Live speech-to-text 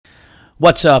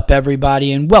What's up,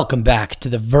 everybody, and welcome back to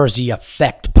the Verzi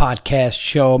Effect podcast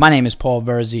show. My name is Paul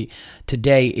Verzi.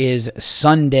 Today is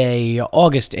Sunday,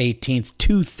 August 18th,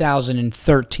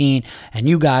 2013, and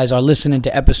you guys are listening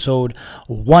to episode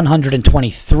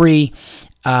 123,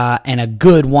 and a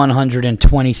good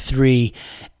 123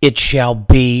 it shall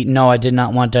be. No, I did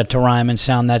not want that to rhyme and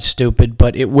sound that stupid,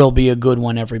 but it will be a good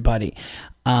one, everybody.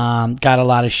 Got a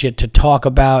lot of shit to talk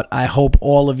about. I hope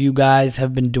all of you guys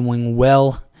have been doing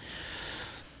well.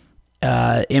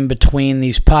 In between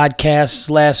these podcasts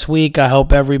last week, I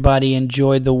hope everybody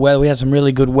enjoyed the weather. We had some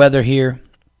really good weather here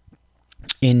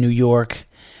in New York,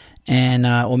 and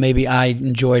maybe I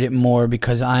enjoyed it more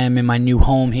because I am in my new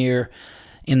home here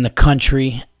in the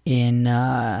country in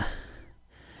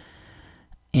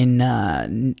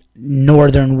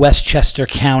northern Westchester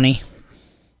County.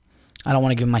 I don't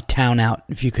want to give my town out,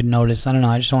 if you could notice. I don't know.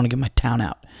 I just don't want to give my town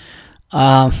out.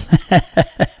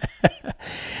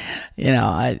 You know,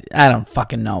 I don't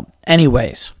fucking know.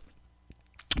 Anyways,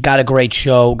 got a great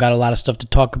show. Got a lot of stuff to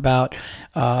talk about.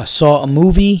 Saw a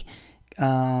movie.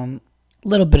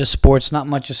 Little bit of sports. Not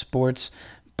much of sports.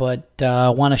 But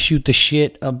want to shoot the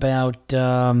shit about...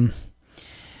 There'll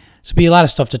be a lot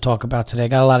of stuff to talk about today. I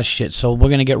got a lot of shit. So we're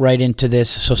going to get right into this.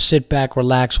 So sit back,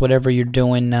 relax, whatever you're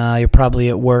doing. You're probably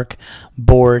at work,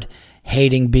 bored,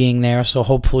 hating being there, so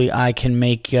hopefully I can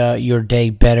make your day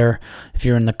better. If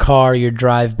you're in the car, your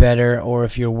drive better, or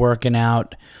if you're working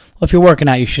out. Well, if you're working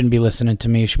out, you shouldn't be listening to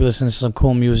me. You should be listening to some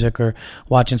cool music or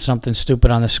watching something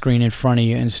stupid on the screen in front of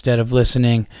you instead of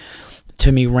listening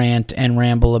to me rant and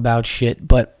ramble about shit.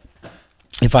 But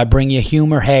if I bring you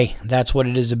humor, hey, that's what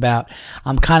it is about.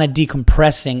 I'm kind of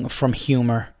decompressing from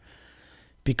humor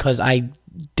because I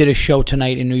did a show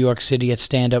tonight in New York City at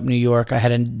Stand Up New York. I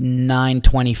had a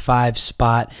 9:25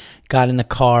 spot, got in the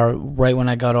car right when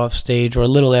I got off stage, or a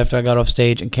little after I got off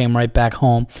stage, and came right back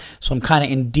home. So I'm kind of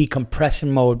in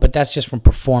decompression mode, but that's just from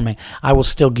performing. I will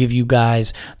still give you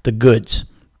guys the goods.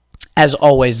 As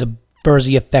always, the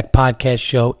Verzi Effect podcast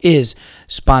show is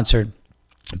sponsored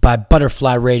by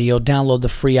Butterfly Radio. Download the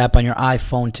free app on your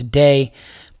iPhone today.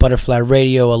 Butterfly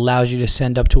Radio allows you to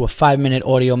send up to a 5-minute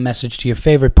audio message to your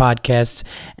favorite podcasts,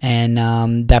 and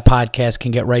that podcast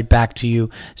can get right back to you,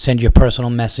 send your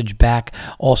personal message back.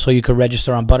 Also, you can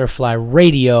register on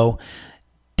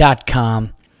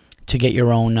butterflyradio.com to get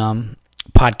your own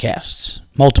podcasts.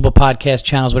 Multiple podcast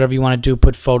channels, whatever you want to do,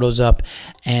 put photos up.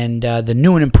 And the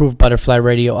new and improved Butterfly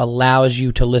Radio allows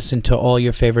you to listen to all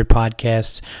your favorite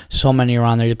podcasts. So many are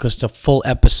on there. You can listen to full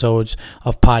episodes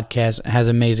of podcasts. It has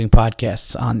amazing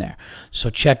podcasts on there. So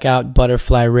check out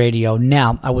Butterfly Radio.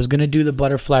 Now, I was going to do the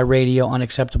Butterfly Radio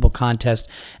Unacceptable Contest,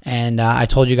 and I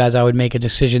told you guys I would make a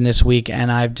decision this week,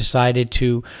 and I've decided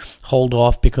to hold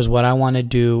off because what I want to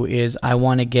do is I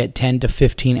want to get 10 to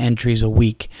 15 entries a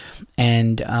week.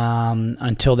 And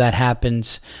until that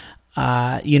happens,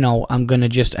 I'm going to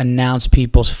just announce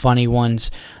people's funny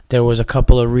ones. There was a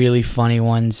couple of really funny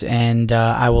ones, and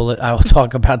I will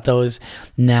talk about those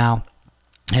now.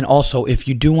 And also, if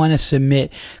you do want to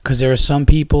submit, because there are some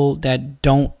people that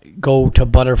don't go to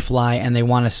Butterfly and they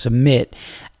want to submit,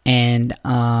 and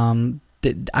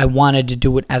I wanted to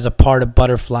do it as a part of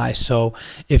Butterfly. So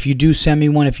if you do send me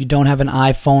one, if you don't have an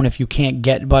iPhone, if you can't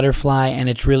get Butterfly and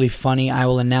it's really funny, I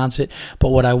will announce it. But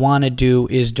what I want to do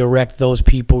is direct those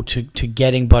people to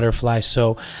getting Butterfly.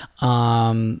 So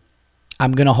I'm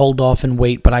going to hold off and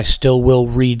wait, but I still will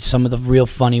read some of the real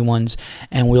funny ones,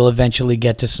 and we'll eventually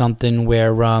get to something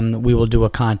where we will do a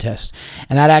contest.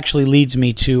 And that actually leads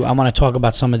me to, I want to talk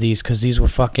about some of these because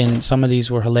some of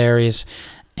these were hilarious.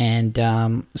 And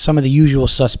some of the usual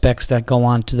suspects that go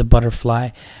on to the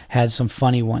Butterfly had some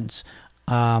funny ones.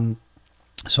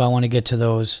 So I want to get to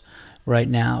those right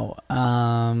now.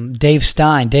 David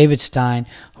Stein,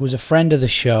 who's a friend of the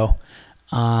show,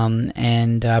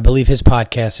 and I believe his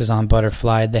podcast is on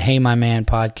Butterfly, the Hey My Man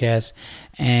podcast.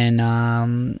 And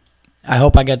I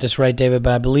hope I got this right, David,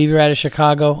 but I believe you're out of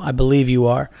Chicago. I believe you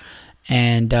are.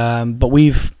 And but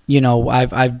we've,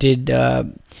 I've did...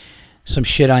 some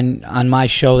shit on my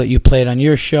show that you played on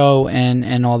your show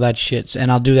and all that shit.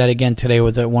 And I'll do that again today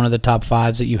with one of the top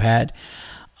 5s that you had.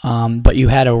 But you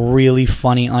had a really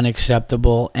funny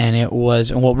Unacceptable, and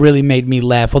what really made me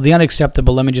laugh. Well, the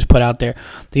Unacceptable, let me just put out there,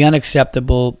 the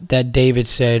Unacceptable that David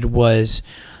said was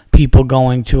people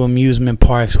going to amusement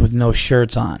parks with no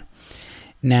shirts on.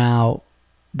 Now,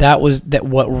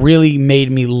 what really made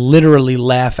me literally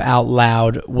laugh out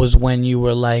loud was when you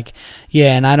were like,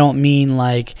 yeah, and I don't mean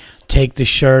like take the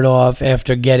shirt off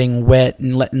after getting wet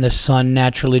and letting the sun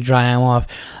naturally dry him off.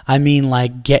 I mean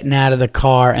like getting out of the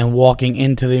car and walking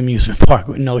into the amusement park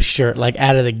with no shirt, like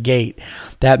out of the gate.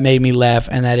 That made me laugh,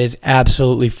 and that is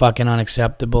absolutely fucking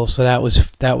unacceptable. So that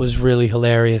was really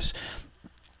hilarious.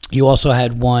 You also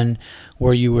had one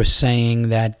where you were saying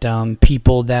that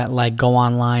people that like go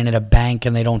online at a bank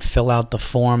and they don't fill out the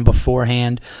form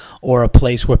beforehand, or a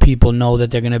place where people know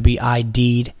that they're going to be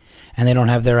ID'd and they don't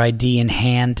have their ID in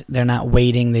hand, they're not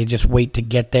waiting, they just wait to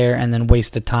get there and then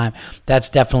waste the time. That's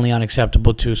definitely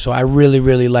unacceptable too. So I really,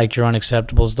 really liked your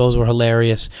unacceptables. Those were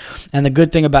hilarious. And the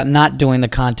good thing about not doing the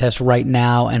contest right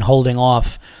now and holding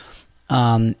off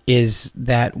is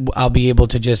that I'll be able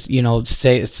to just,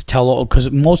 tell,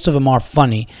 because most of them are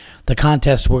funny. The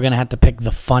contest, we're going to have to pick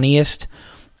the funniest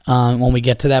when we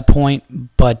get to that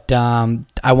point. But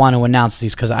I want to announce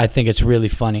these because I think it's really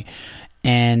funny.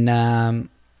 And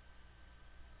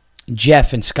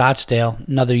Jeff in Scottsdale,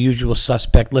 another usual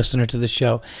suspect listener to the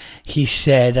show, he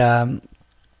said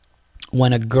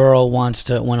when a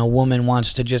woman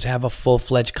wants to just have a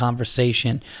full-fledged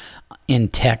conversation in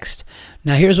text.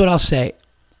 Now, here's what I'll say.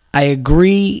 I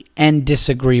agree and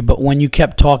disagree, but when you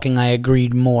kept talking, I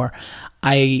agreed more.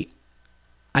 I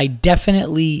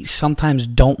definitely sometimes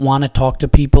don't want to talk to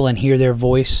people and hear their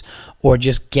voice or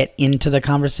just get into the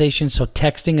conversation. So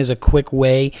texting is a quick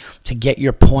way to get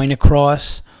your point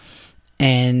across.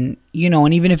 And,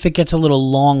 and even if it gets a little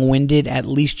long-winded, at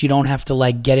least you don't have to,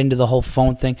 like, get into the whole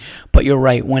phone thing. But you're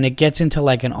right. When it gets into,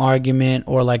 like, an argument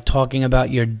or, like, talking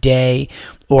about your day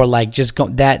or, like, just go,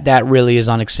 that really is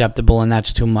unacceptable, and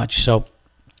that's too much. So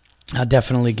I'll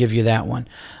definitely give you that one.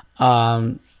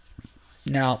 Now,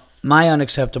 my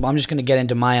unacceptable, I'm just going to get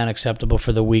into my unacceptable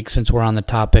for the week since we're on the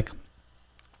topic.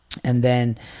 And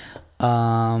then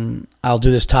I'll do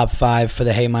this top 5 for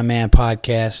the Hey My Man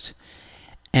podcast.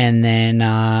 And then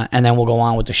we'll go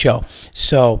on with the show.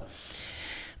 So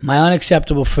my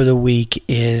unacceptable for the week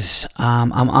is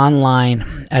I'm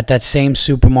online at that same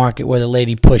supermarket where the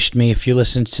lady pushed me. If you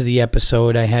listened to the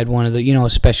episode, I had one of the, a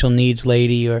special needs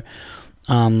lady or,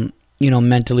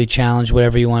 mentally challenged,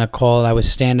 whatever you want to call it. I was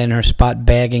standing in her spot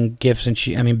bagging gifts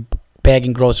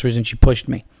bagging groceries, and she pushed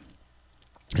me.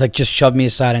 Like, just shoved me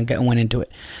aside and went into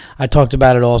it. I talked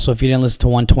about it also. If you didn't listen to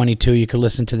 122, you could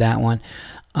listen to that one.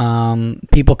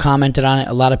 People commented on it.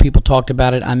 A lot of people talked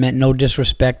about it. I meant no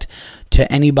disrespect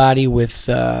to anybody with,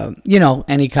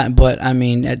 any kind, but I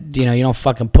mean, you don't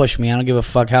fucking push me. I don't give a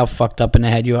fuck how fucked up in the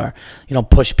head you are. You don't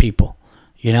push people,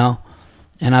 And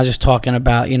I was just talking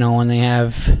about, when they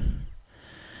have,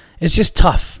 it's just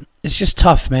tough. It's just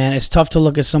tough, man. It's tough to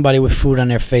look at somebody with food on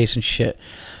their face and shit.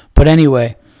 But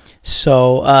anyway,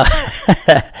 so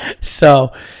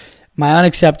my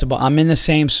unacceptable, I'm in the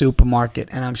same supermarket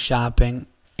and I'm shopping.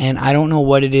 And I don't know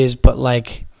what it is, but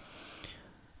like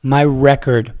my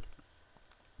record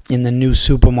in the new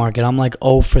supermarket, I'm like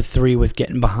 0 for 3 with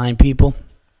getting behind people.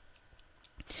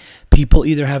 People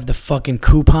either have the fucking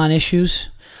coupon issues.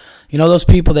 Those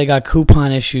people, they got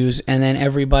coupon issues, and then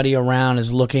everybody around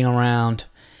is looking around,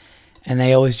 and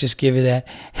they always just give you that,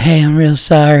 hey, I'm real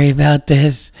sorry about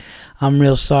this. I'm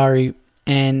real sorry.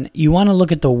 And you want to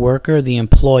look at the worker, the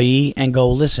employee, and go,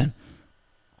 listen,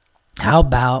 how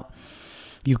about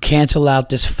you cancel out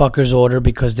this fucker's order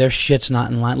because their shit's not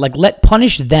in line? Like,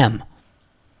 punish them.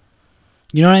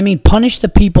 You know what I mean? Punish the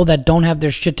people that don't have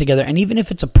their shit together. And even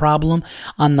if it's a problem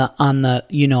on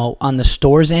the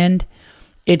store's end,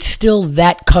 it's still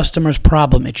that customer's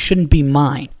problem. It shouldn't be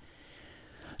mine.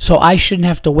 So I shouldn't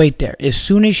have to wait there. As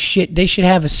soon as they should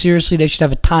have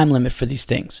a time limit for these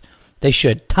things. They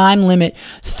should. Time limit,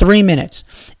 3 minutes.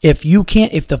 If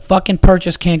the fucking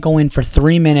purchase can't go in for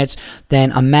 3 minutes,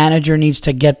 then a manager needs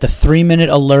to get the 3-minute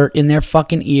alert in their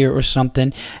fucking ear or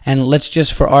something. And let's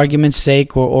just, for argument's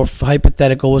sake or for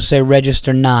hypothetical, we'll say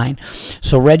register 9.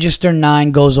 So register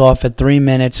 9 goes off at 3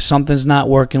 minutes. Something's not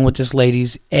working with this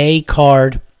lady's A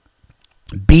card,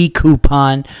 B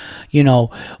coupon,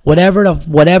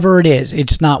 whatever it is,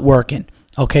 it's not working.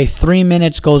 Okay, 3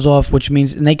 minutes goes off, which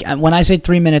means, when I say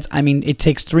 3 minutes, I mean it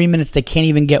takes 3 minutes. They can't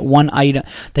even get one item.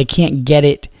 They can't get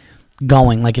it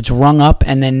going. Like, it's rung up,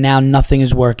 and then now nothing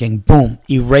is working. Boom.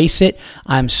 Erase it.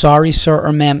 I'm sorry, sir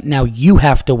or ma'am. Now you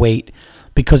have to wait,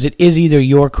 because it is either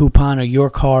your coupon or your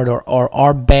card or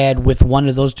our bad with one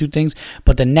of those two things,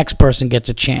 but the next person gets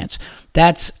a chance.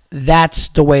 That's That's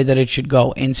the way that it should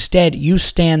go. Instead, you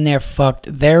stand there fucked.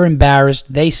 They're embarrassed.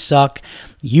 They suck.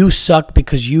 You suck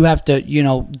because you have to,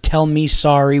 tell me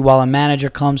sorry while a manager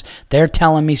comes. They're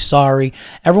telling me sorry.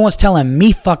 Everyone's telling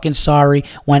me fucking sorry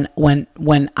when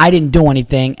I didn't do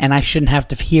anything and I shouldn't have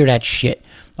to hear that shit.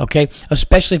 Okay?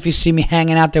 Especially if you see me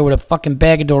hanging out there with a fucking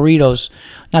bag of Doritos.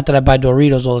 Not that I buy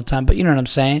Doritos all the time, but you know what I'm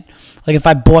saying? Like if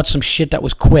I bought some shit that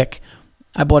was quick.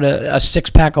 I bought a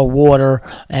 6-pack of water,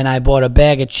 and I bought a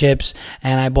bag of chips,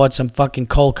 and I bought some fucking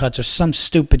cold cuts or some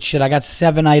stupid shit. I got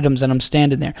 7 items, and I'm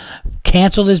standing there.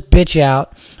 Cancel this bitch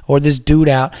out or this dude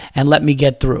out and let me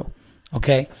get through,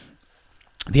 okay?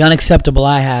 The unacceptable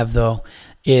I have, though,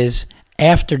 is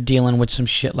after dealing with some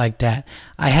shit like that,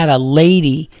 I had a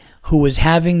lady who was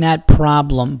having that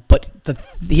problem, but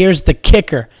here's the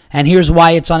kicker, and here's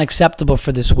why it's unacceptable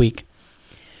for this week.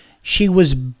 She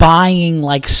was buying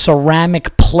like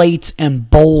ceramic plates and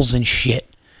bowls and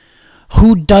shit.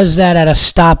 Who does that at a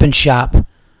Stop and Shop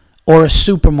or a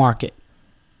supermarket?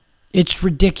 It's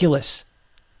ridiculous.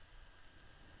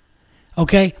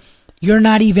 Okay? You're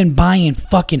not even buying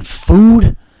fucking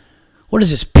food. What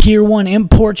is this, Pier 1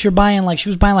 imports you're buying? Like she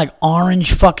was buying like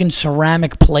orange fucking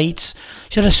ceramic plates.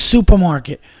 She's at a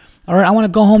supermarket. All right, I want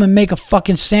to go home and make a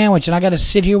fucking sandwich, and I got to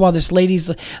sit here while this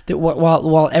lady's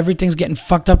while everything's getting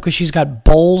fucked up because she's got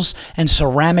bowls and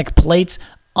ceramic plates.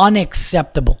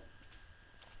 Unacceptable.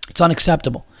 It's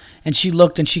unacceptable. And she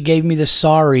looked and she gave me the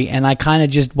sorry, and I kind of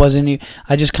just wasn't.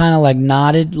 I just kind of like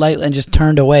nodded lightly and just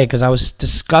turned away because I was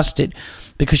disgusted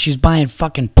because she's buying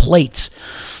fucking plates.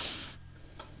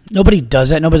 Nobody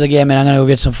does that. Nobody's like, yeah, man, I'm going to go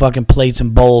get some fucking plates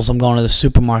and bowls. I'm going to the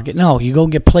supermarket. No, you go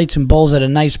get plates and bowls at a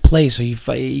nice place. Or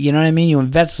you know what I mean? You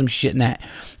invest some shit in that.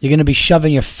 You're going to be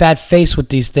shoving your fat face with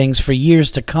these things for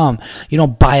years to come. You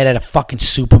don't buy it at a fucking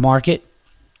supermarket.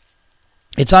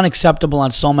 It's unacceptable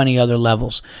on so many other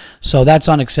levels. So that's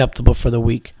unacceptable for the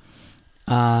week.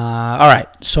 All right,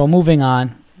 so moving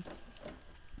on.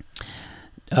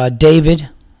 David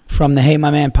from the Hey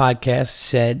My Man podcast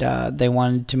said they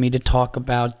wanted me to talk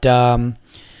about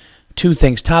 2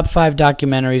 things: top 5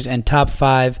 documentaries and top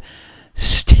 5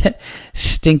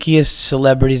 stinkiest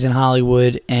celebrities in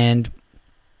Hollywood. And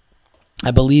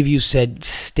I believe you said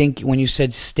when you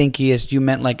said stinkiest, you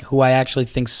meant like who I actually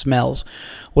think smells,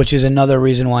 which is another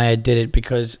reason why I did it,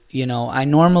 because I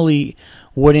normally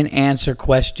wouldn't answer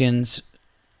questions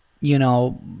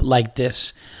like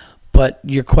this. But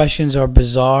your questions are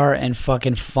bizarre and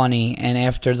fucking funny. And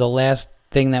after the last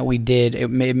thing that we did, it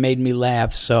made me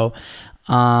laugh. So,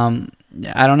 I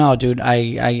don't know, dude.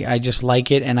 I just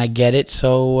like it and I get it.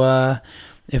 So,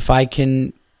 if I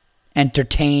can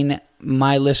entertain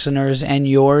my listeners and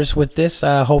yours with this,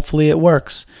 hopefully it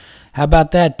works. How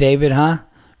about that, David, huh?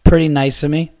 Pretty nice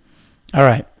of me. All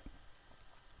right.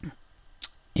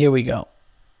 Here we go.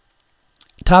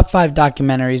 Top 5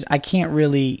 documentaries.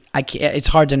 It's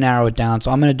hard to narrow it down,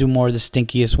 so I'm going to do more of the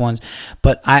stinkiest ones.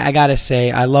 But I got to say,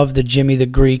 I love the Jimmy the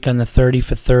Greek on the 30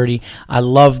 for 30. I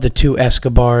love the 2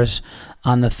 Escobars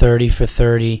on the 30 for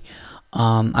 30.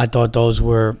 I thought those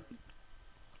were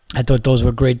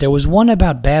great. There was one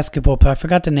about basketball, but I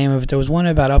forgot the name of it. There was one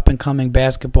about up-and-coming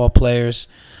basketball players.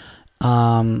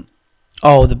 The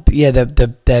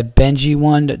Benji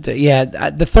one.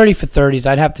 The 30 for 30s.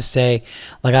 I'd have to say,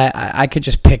 like I could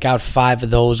just pick out 5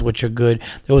 of those, which are good.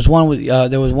 There was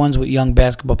ones with young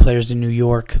basketball players in New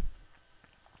York,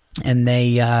 and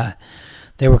they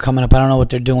were coming up. I don't know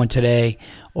what they're doing today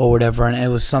or whatever. And it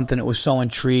was something that was so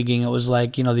intriguing. It was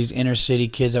like these inner city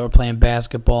kids that were playing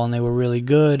basketball, and they were really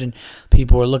good, and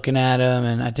people were looking at them.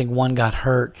 And I think one got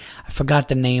hurt. I forgot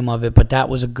the name of it, but that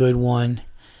was a good one.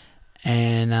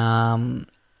 And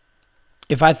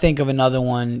if I think of another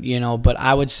one, but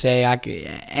I would say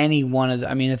any one of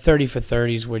the 30 for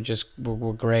 30s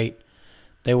were great.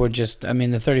 They were just,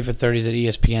 the 30 for 30s that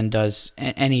ESPN does,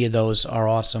 any of those are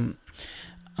awesome.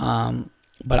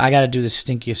 But I got to do the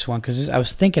stinkiest one because I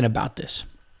was thinking about this.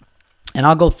 And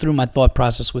I'll go through my thought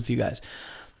process with you guys.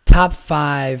 Top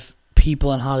 5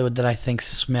 people in Hollywood that I think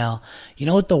smell. You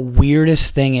know what the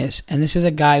weirdest thing is? And this is a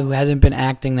guy who hasn't been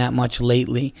acting that much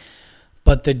lately.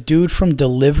 But the dude from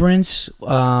Deliverance,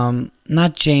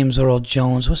 not James Earl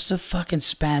Jones. What's the fucking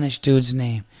Spanish dude's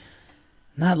name?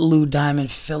 Not Lou Diamond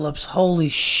Phillips. Holy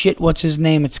shit, what's his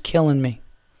name? It's killing me.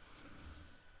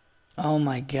 Oh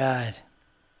my God.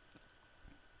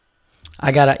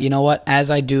 I gotta, you know what?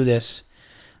 As I do this,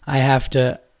 I have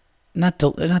to, not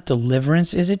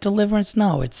Deliverance. Is it Deliverance?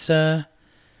 No, it's the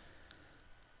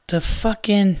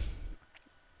fucking...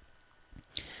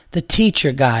 the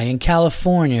teacher guy in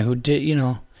California who did,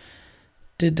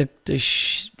 did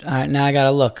all right, now I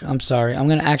gotta look. I'm sorry. I'm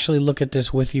gonna actually look at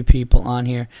this with you people on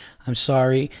here. I'm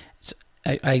sorry.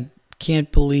 I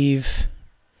can't believe.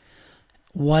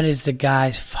 What is the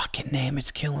guy's fucking name?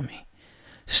 It's killing me.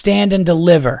 Stand and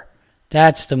Deliver.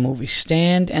 That's the movie.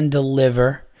 Stand and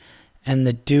Deliver. And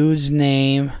the dude's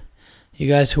name, you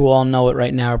guys who all know it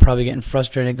right now are probably getting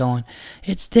frustrated going,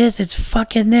 it's this, it's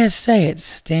fucking this. Say it.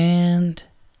 Stand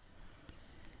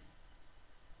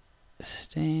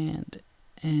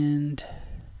and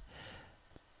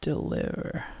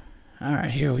Deliver. All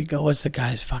right, here we go. What's the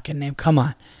guy's fucking name? Come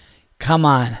on.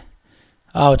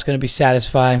 Oh, it's going to be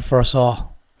satisfying for us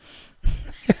all.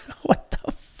 What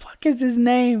the fuck is his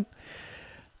name?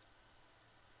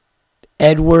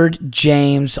 Edward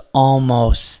James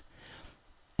Olmos.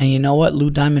 And you know what? Lou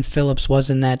Diamond Phillips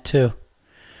was in that too.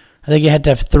 I think you had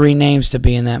to have 3 names to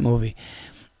be in that movie.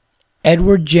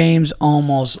 Edward James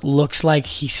Olmos looks like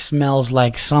he smells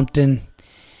like something,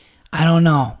 I don't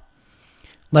know,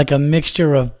 like a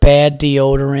mixture of bad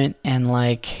deodorant and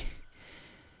like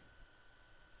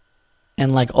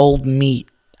old meat.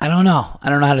 I don't know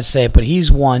how to say it, but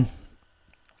he's one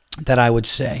that I would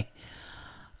say.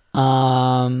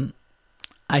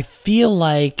 I feel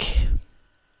like,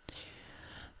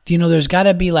 there's got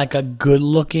to be like a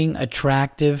good-looking,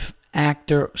 attractive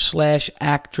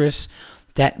actor/actress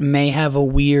that may have a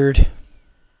weird.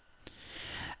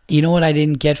 You know what I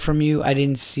didn't get from you? I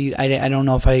didn't see. I don't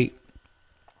know if I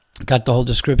got the whole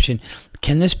description.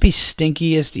 Can this be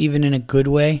stinkiest even in a good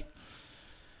way?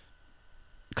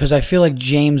 Because I feel like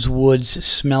James Woods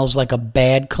smells like a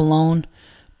bad cologne,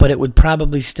 but it would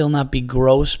probably still not be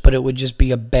gross, but it would just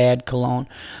be a bad cologne.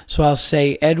 So I'll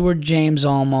say Edward James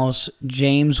Olmos,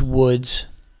 James Woods.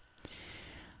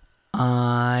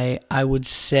 I would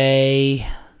say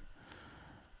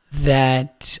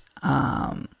that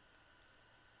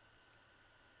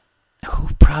who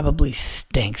probably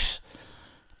stinks.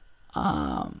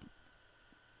 Oh,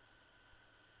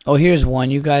 here's one.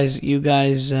 You guys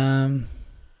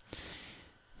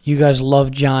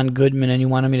love John Goodman, and you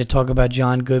wanted me to talk about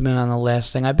John Goodman on the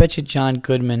last thing. I bet you John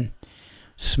Goodman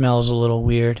smells a little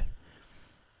weird.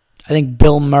 I think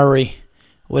Bill Murray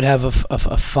would have a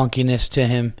funkiness to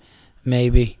him,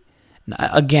 maybe.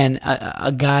 Again,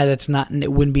 a guy that's not,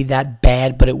 it wouldn't be that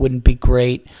bad, but it wouldn't be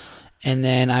great. And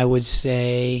then I would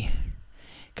say,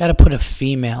 got to put a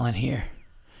female in here.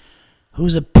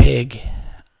 Who's a pig?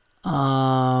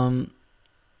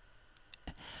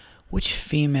 Which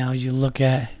female you look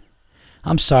at?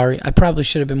 I'm sorry. I probably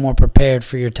should have been more prepared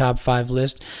for your top 5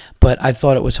 list, but I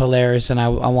thought it was hilarious, and I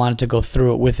wanted to go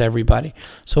through it with everybody.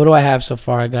 So what do I have so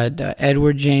far? I got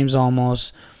Edward James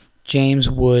Olmos, James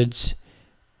Woods,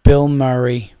 Bill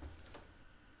Murray.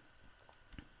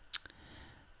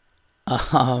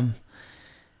 There's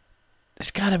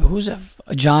got to be, who's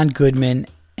John Goodman,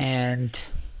 and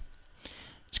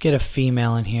let's get a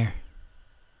female in here.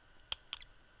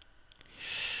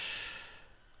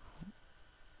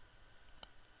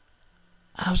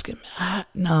 I was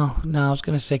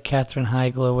gonna say Katherine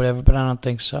Heigl or whatever, but I don't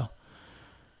think so.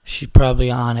 She's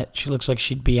probably on it. She looks like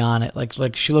she'd be on it.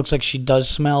 Like she looks like she does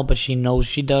smell, but she knows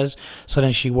she does. So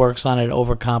then she works on it,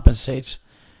 overcompensates.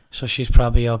 So she's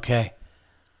probably okay.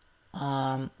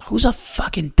 Who's a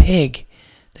fucking pig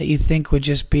that you think would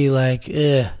just be like,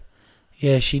 ugh?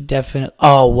 Yeah, she definitely.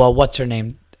 Oh well, what's her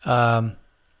name?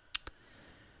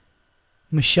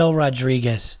 Michelle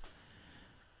Rodriguez.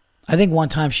 I think one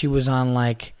time she was on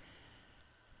like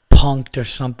Punk'd or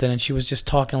something, and she was just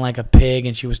talking like a pig,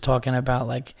 and she was talking about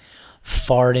like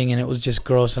farting, and it was just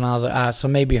gross. And I was like, so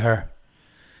maybe her.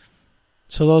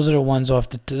 So those are the ones off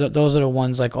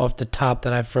the top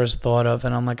that I first thought of,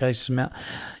 and I'm like, I smell.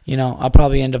 I'll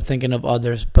probably end up thinking of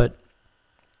others,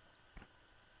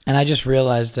 and I just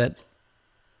realized that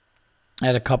I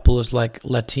had a couple of like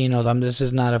Latinos. This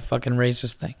is not a fucking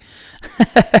racist thing.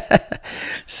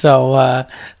 So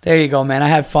there you go, man. I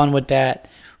had fun with that.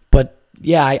 But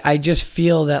yeah, I just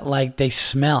feel that like they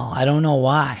smell. I don't know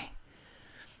why.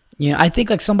 I think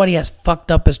like somebody as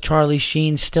fucked up as Charlie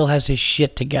Sheen still has his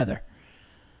shit together.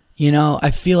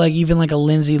 I feel like even like a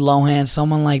Lindsay Lohan,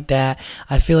 someone like that,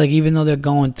 I feel like even though they're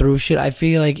going through shit, I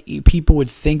feel like people would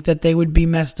think that they would be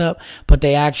messed up, but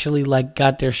they actually like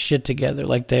got their shit together.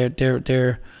 Like they're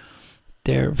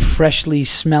freshly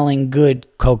smelling good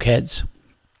cokeheads.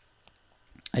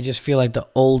 I just feel like the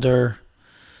older,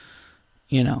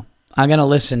 I'm going to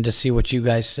listen to see what you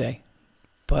guys say.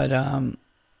 But, all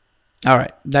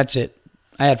right, that's it.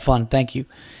 I had fun. Thank you.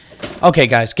 Okay,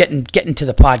 guys, getting to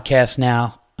the podcast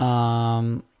now.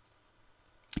 A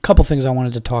couple things I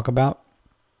wanted to talk about.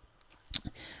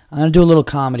 I'm going to do a little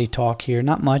comedy talk here.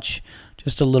 Not much,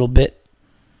 just a little bit.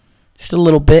 just a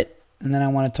little bit, and then I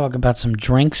want to talk about some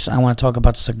drinks. I want to talk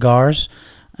about cigars,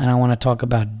 and I want to talk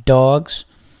about dogs,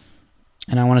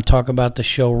 and I want to talk about the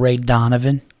show Ray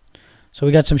Donovan. So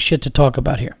we got some shit to talk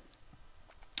about here.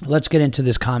 Let's get into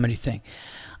this comedy thing.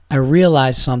 I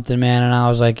realized something, man, and I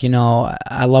was like,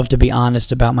 I love to be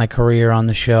honest about my career on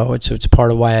the show. It's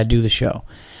part of why I do the show.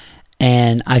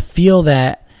 And I feel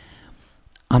that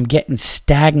I'm getting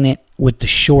stagnant with the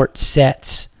short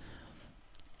sets.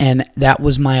 And that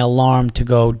was my alarm to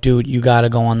go, dude, you got to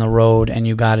go on the road, and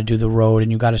you got to do the road,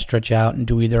 and you got to stretch out and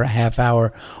do either a half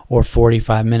hour or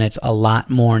 45 minutes, a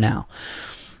lot more now.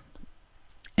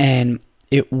 And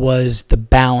it was the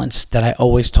balance that I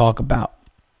always talk about.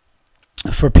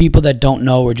 For people that don't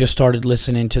know or just started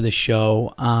listening to the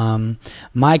show,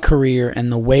 my career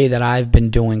and the way that I've been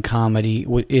doing comedy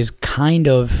is kind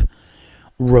of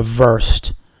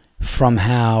reversed from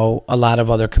how a lot of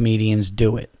other comedians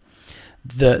do it.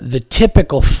 The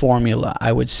typical formula,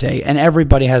 I would say, and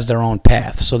everybody has their own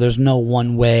path, so there's no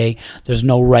one way, there's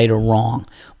no right or wrong.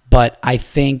 But I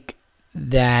think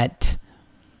that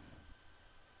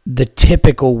the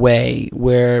typical way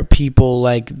where people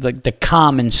like the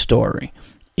common story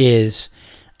is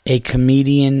a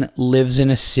comedian lives in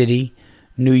a city,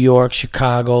 New York,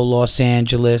 Chicago, Los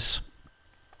Angeles,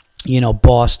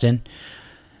 Boston,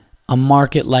 a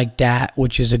market like that,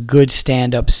 which is a good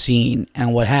stand-up scene.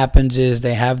 And what happens is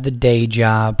they have the day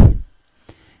job,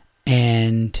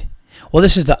 and well,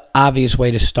 this is the obvious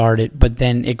way to start it, but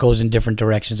then it goes in different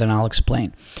directions, and I'll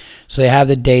explain. So they have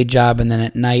the day job, and then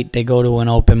at night they go to an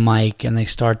open mic, and they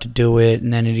start to do it,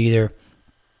 and then it either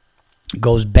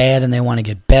goes bad and they want to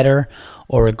get better,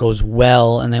 or it goes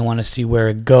well and they want to see where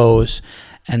it goes,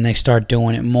 and they start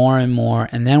doing it more and more.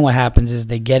 And then what happens is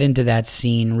they get into that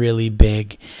scene really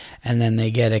big, and then they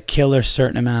get a killer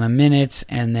certain amount of minutes,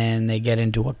 and then they get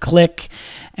into a clique,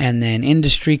 and then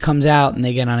industry comes out, and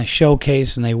they get on a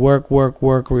showcase, and they work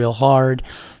real hard.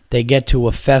 They get to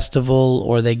a festival,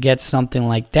 or they get something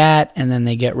like that, and then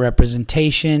they get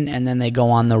representation, and then they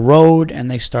go on the road, and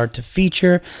they start to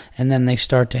feature, and then they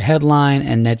start to headline,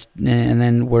 and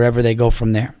then wherever they go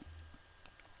from there.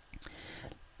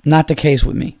 Not the case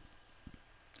with me.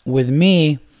 With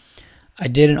me, I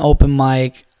did an open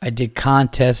mic, I did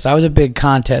contests. I was a big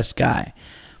contest guy.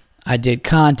 I did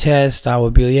contests. I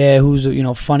would be like, yeah, who's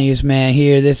funniest man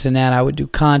here, this and that. I would do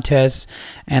contests,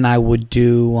 and I would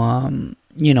do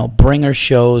bringer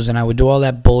shows, and I would do all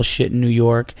that bullshit in New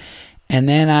York. And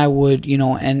then I would,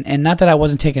 and not that I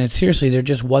wasn't taking it seriously, there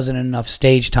just wasn't enough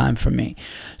stage time for me.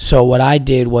 So what I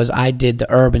did was I did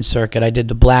the urban circuit. I did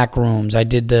the black rooms. I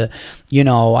did I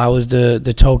was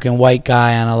the token white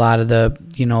guy on a lot of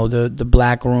the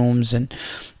black rooms, and,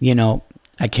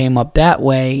 I came up that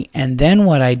way. And then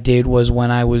what I did was,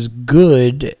 when I was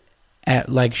good at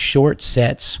like short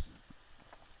sets,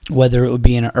 whether it would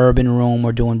be in an urban room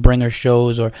or doing bringer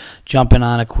shows or jumping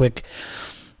on a quick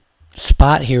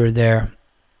spot here or there,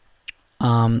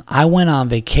 I went on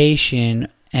vacation,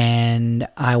 and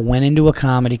I went into a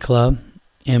comedy club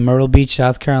in Myrtle Beach,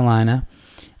 South Carolina,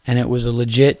 and it was a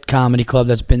legit comedy club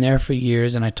that's been there for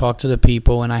years, and I talked to the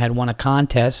people, and I had won a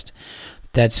contest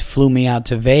that flew me out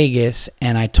to Vegas,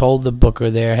 and I told the booker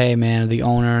there, hey man, the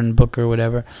owner and booker,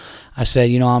 whatever, I said,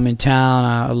 I'm in town,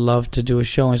 I'd love to do a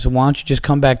show. And I said, why don't you just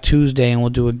come back Tuesday and we'll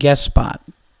do a guest spot.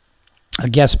 A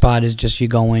guest spot is just you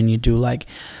go in, you do like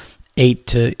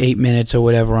 8 minutes or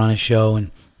whatever on a show, and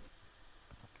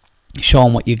show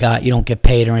them what you got. You don't get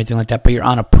paid or anything like that, but you're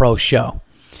on a pro show.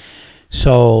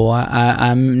 So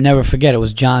I never forget, it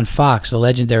was John Fox, the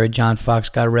legendary John Fox,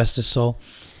 God rest his soul.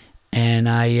 And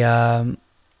I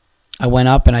went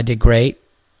up and I did great.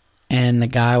 And the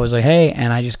guy was like, hey,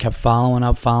 and I just kept following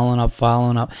up.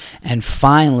 And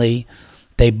finally,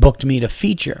 they booked me to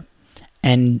feature.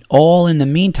 And all in the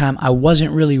meantime, I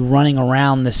wasn't really running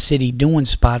around the city doing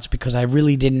spots because I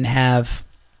really didn't have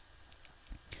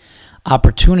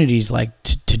opportunities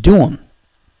to do them.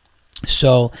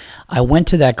 So I went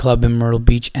to that club in Myrtle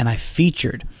Beach and I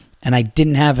featured. And I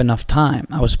didn't have enough time.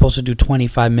 I was supposed to do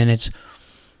 25 minutes.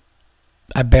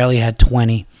 I barely had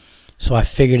 20. So I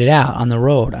figured it out on the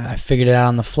road. I figured it out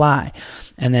on the fly.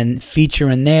 And then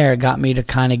featuring there got me to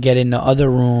kind of get into other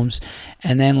rooms.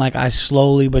 And then I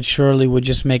slowly but surely would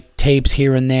just make tapes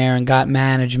here and there and got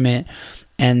management.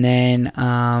 And then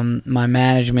my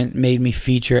management made me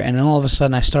feature. And then all of a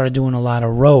sudden I started doing a lot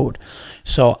of road.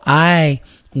 So I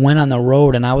went on the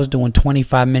road and I was doing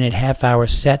 25-minute, half-hour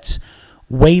sets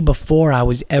way before I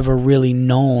was ever really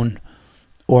known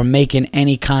or making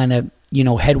any kind of,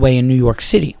 headway in New York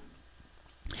City.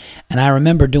 And I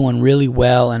remember doing really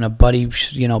well, and a buddy,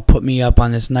 put me up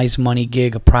on this nice money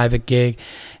gig, a private gig.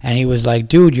 And he was like,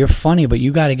 dude, you're funny, but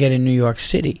you got to get in New York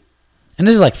City. And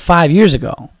this is like 5 years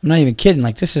ago. I'm not even kidding.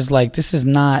 Like, this is like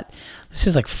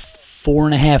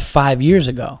 4.5, 5 years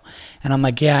ago. And I'm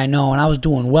like, yeah, I know. And I was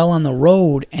doing well on the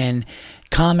road, and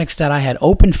comics that I had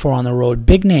opened for on the road,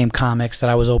 big name comics that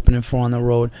I was opening for on the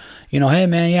road, hey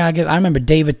man, yeah, I remember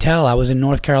Dave Attell. I was in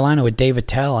North Carolina with Dave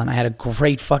Attell, and I had a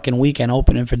great fucking weekend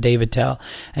opening for Dave Attell.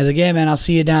 I was like, yeah man, I'll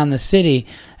see you down in the city.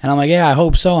 And I'm like, yeah, I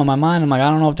hope so. In my mind, I'm like, I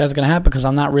don't know if that's gonna happen because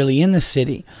I'm not really in the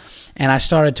city. And I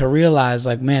started to realize,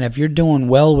 like, man, if you're doing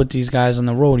well with these guys on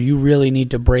the road, you really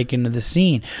need to break into the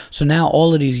scene. So now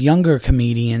all of these younger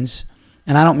comedians,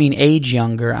 and I don't mean age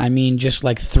younger, I mean just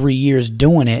like 3 years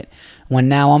doing it, when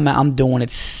now I'm doing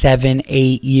it 7,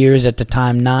 8 years at the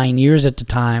time, 9 years at the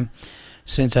time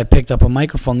since I picked up a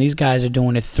microphone. These guys are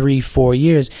doing it 3, 4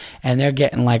 years, and they're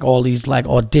getting like all these like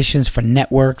auditions for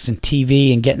networks and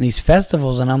TV and getting these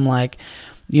festivals. And I'm like,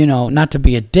 not to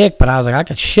be a dick, but I was like, I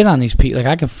could shit on these people.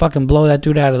 Like, I could fucking blow that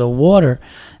dude out of the water.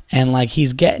 And like,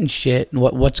 he's getting shit. And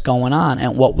what's going on?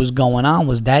 And what was going on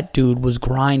was that dude was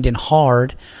grinding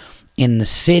hard in the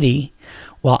city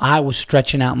while I was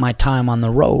stretching out my time on the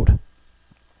road.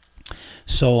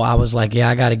 So I was like, yeah,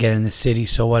 I got to get in the city.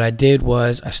 So what I did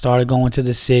was I started going to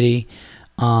the city.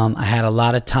 I had a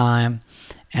lot of time,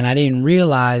 and I didn't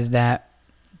realize that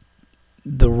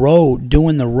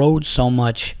doing the road so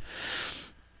much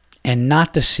and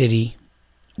not the city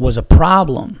was a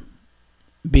problem,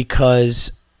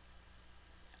 because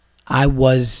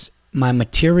my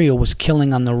material was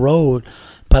killing on the road,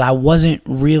 but that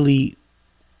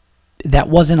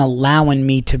wasn't allowing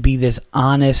me to be this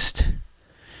honest.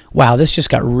 Wow, this just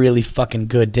got really fucking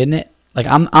good, didn't it? Like,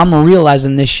 I'm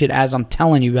realizing this shit as I'm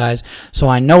telling you guys, so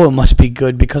I know it must be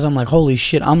good, because I'm like, holy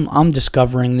shit, I'm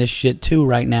discovering this shit too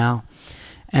right now.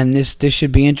 And this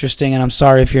should be interesting, and I'm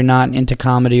sorry if you're not into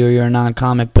comedy or you're a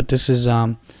non-comic, but this is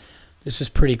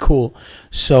pretty cool.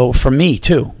 So for me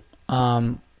too.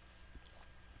 Wow.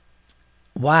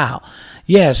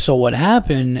 Yeah, so what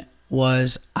happened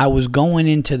was I was going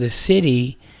into the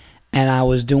city, and I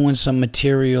was doing some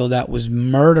material that was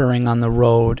murdering on the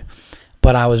road,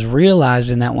 but I was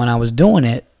realizing that when I was doing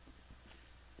it,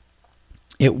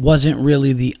 it wasn't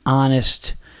really the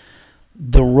honest.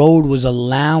 The road was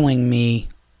allowing me,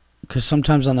 because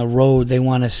sometimes on the road they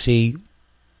want to see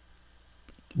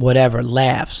whatever,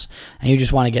 laughs, and you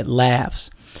just want to get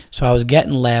laughs. So I was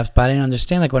getting laughs, but I didn't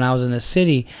understand, like, when I was in the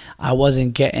city, I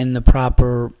wasn't getting the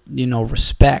proper,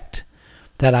 respect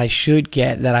that I should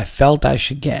get, that I felt I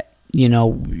should get.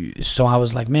 So I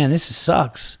was like, man, this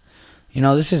sucks.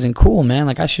 This isn't cool, man.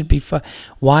 Like, I should be,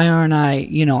 why aren't I,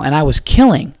 and I was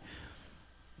killing,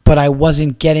 but I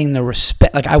wasn't getting the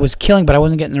respect. Like, I was killing, but I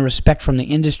wasn't getting the respect from the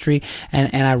industry,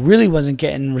 and I really wasn't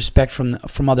getting respect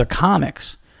from other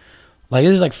comics. Like,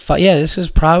 this is like, this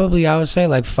is probably, I would say,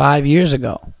 like 5 years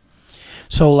ago.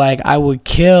 So, like, I would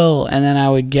kill, and then I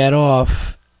would get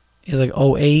off. He's like,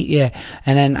 08, yeah.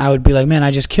 And then I would be like, man,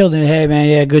 I just killed him. Hey, man,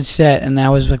 yeah, good set. And I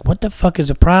was like, what the fuck is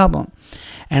the problem?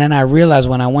 And then I realized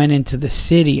when I went into the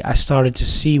city, I started to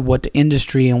see what the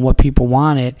industry and what people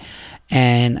wanted.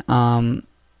 And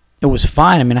it was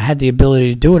fine. I mean, I had the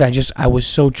ability to do it. I was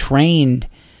so trained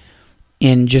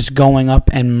in just going up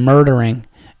and murdering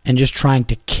and just trying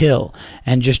to kill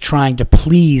and just trying to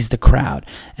please the crowd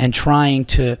and trying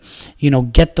to,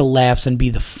 get the laughs and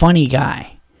be the funny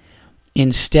guy,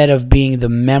 instead of being the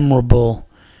memorable,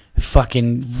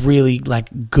 fucking really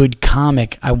like good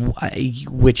comic,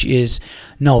 which is,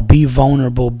 no, be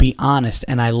vulnerable, be honest.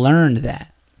 And I learned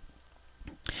that.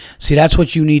 See, that's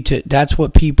what that's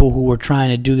what people who are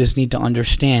trying to do this need to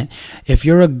understand. If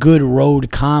you're a good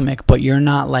road comic, but you're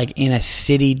not like in a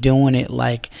city doing it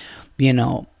like,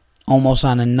 almost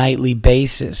on a nightly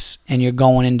basis, and you're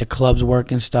going into clubs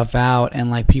working stuff out, and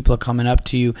like people are coming up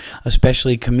to you,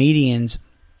 especially comedians,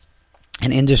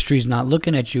 and industry's not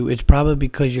looking at you, it's probably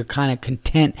because you're kind of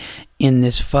content in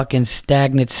this fucking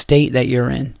stagnant state that you're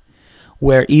in,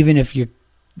 where even if you're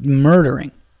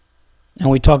murdering, and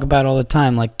we talk about all the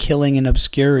time, like killing in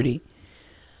obscurity,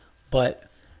 but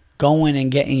going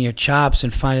and getting your chops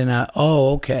and finding out,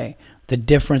 oh, okay, the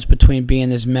difference between being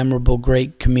this memorable,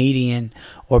 great comedian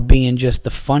or being just the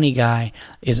funny guy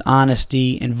is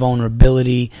honesty and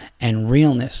vulnerability and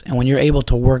realness. And when you're able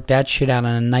to work that shit out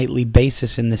on a nightly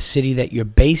basis in the city that you're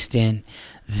based in,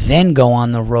 then go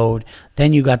on the road.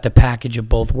 Then you got the package of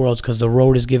both worlds, because the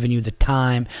road is giving you the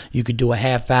time. You could do a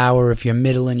half hour if you're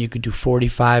middling. You could do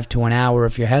 45 to an hour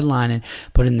if you're headlining.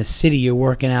 But in the city, you're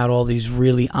working out all these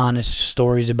really honest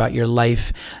stories about your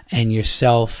life and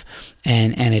yourself,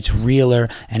 and it's realer.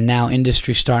 And now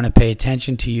industry's starting to pay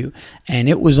attention to you. And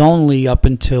it was only up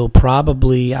until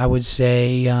probably, I would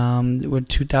say,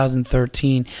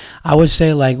 2013. I would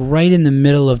say like right in the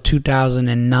middle of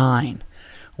 2009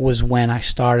 was when I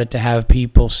started to have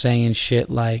people saying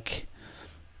shit like,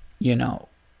 so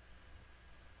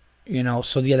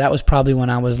yeah, that was probably when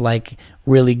I was like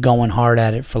really going hard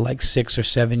at it for like 6 or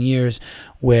 7 years,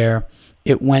 where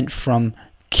it went from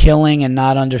killing and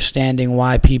not understanding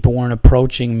why people weren't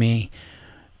approaching me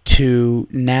to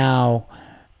now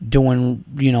doing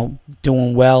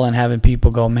well and having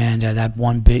people go, man, that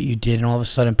one bit you did, and all of a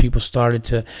sudden people started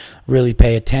to really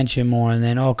pay attention more, and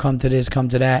then, oh, come to this, come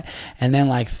to that, and then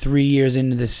like 3 years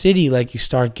into the city, like you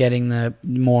start getting the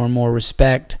more and more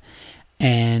respect,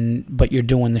 but you're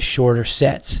doing the shorter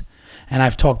sets. And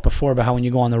I've talked before about how when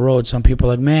you go on the road, some people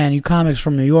are like, man, you comics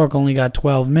from New York only got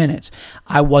 12 minutes.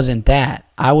 I wasn't that.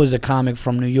 I was a comic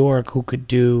from New York who could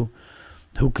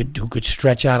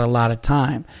stretch out a lot of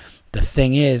time. The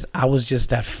thing is, I was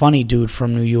just that funny dude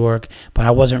from New York, but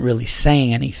I wasn't really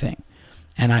saying anything.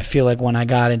 And I feel like when I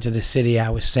got into the city, I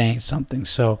was saying something.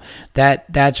 So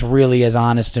that's really as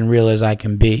honest and real as I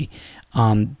can be.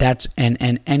 And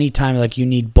anytime, like, you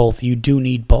need both. You do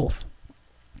need both.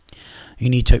 You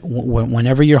need to,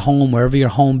 whenever you're home, wherever your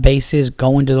home base is,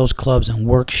 go into those clubs and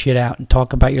work shit out and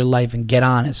talk about your life and get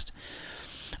honest.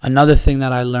 Another thing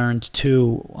that I learned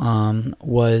too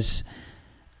was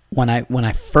when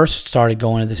I first started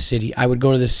going to the city, I would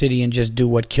go to the city and just do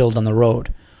what killed on the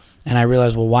road. And I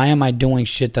realized, well, why am I doing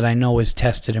shit that I know is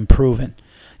tested and proven?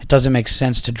 It doesn't make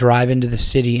sense to drive into the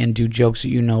city and do jokes that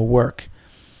you know work.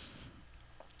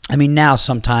 I mean, now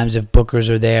sometimes if bookers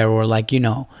are there, or like,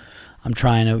 I'm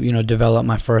trying to, develop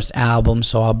my first album,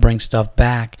 so I'll bring stuff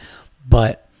back.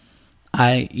 But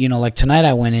like tonight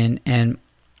I went in and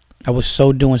I was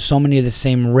doing so many of the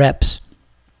same reps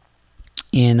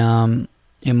in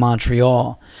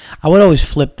Montreal. I would always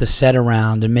flip the set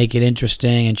around and make it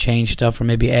interesting and change stuff, or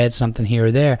maybe add something here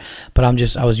or there. But I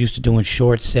was used to doing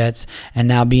short sets, and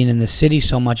now being in the city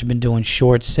so much, I've been doing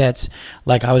short sets.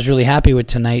 Like, I was really happy with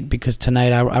tonight, because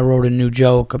tonight I wrote a new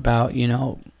joke about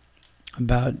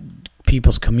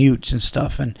people's commutes and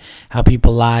stuff, and how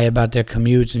people lie about their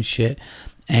commutes and shit.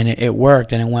 And it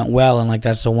worked, and it went well, and like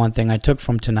that's the one thing I took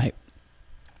from tonight.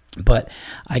 But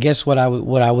I guess what I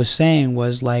was saying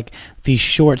was, like, these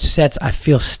short sets, I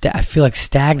feel like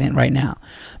stagnant right now,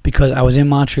 because I was in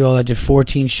Montreal. I did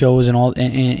 14 shows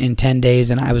in 10 days,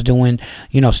 and I was doing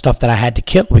stuff that I had to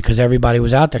kill because everybody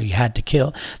was out there. You had to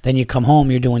kill. Then you come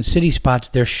home, you're doing city spots.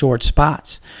 They're short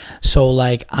spots. So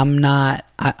like I'm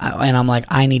like,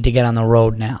 I need to get on the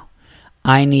road now.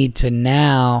 I need to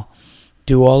now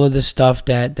do all of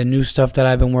the new stuff that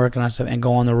I've been working on stuff, and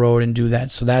go on the road and do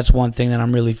that. So that's one thing that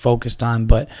I'm really focused on.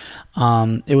 But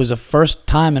it was the first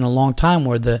time in a long time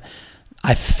where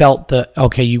I felt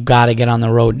okay, you got to get on the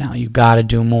road now. You got to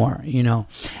do more,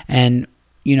 And,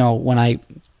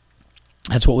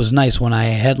 that's what was nice. When I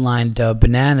headlined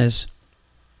Bananas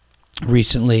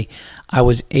recently, I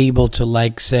was able to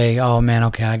like say, oh man,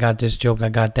 okay, I got this joke, I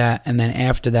got that. And then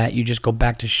after that, you just go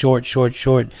back to short.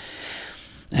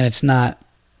 And it's not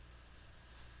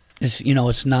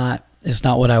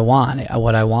what I want.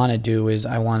 What I want to do is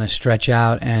I want to stretch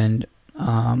out and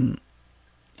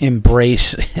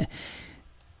embrace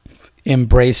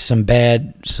some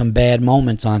bad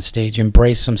moments on stage,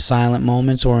 embrace some silent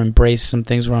moments, or embrace some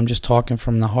things where I'm just talking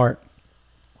from the heart,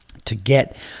 to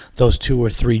get those 2 or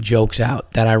 3 jokes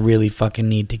out that I really fucking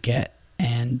need to get.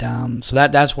 And so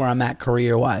that's where I'm at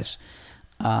career-wise.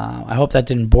 I hope that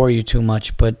didn't bore you too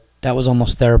much, but that was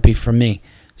almost therapy for me.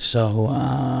 So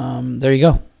there you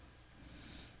go.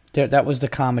 That was the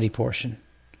comedy portion.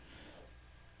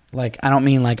 Like, I don't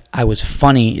mean like I was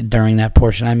funny during that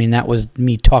portion. I mean, that was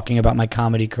me talking about my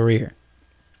comedy career.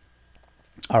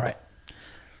 All right.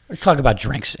 Let's talk about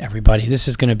drinks, everybody. This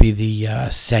is going to be the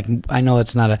I know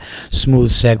it's not a smooth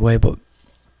segue, but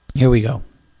here we go.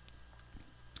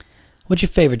 What's your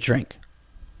favorite drink?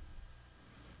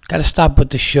 Got to stop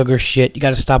with the sugar shit. You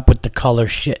got to stop with the color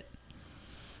shit.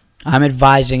 I'm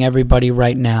advising everybody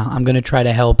right now. I'm going to try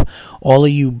to help all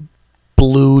of you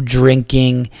blue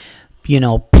drinking,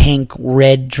 pink,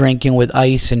 red drinking with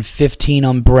ice and 15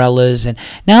 umbrellas. And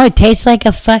no, it tastes like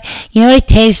you know what it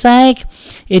tastes like?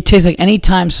 It tastes like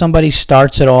anytime somebody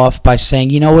starts it off by saying,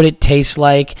 you know what it tastes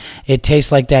like? It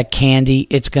tastes like that candy.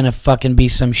 It's going to fucking be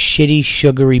some shitty,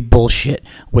 sugary bullshit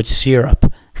with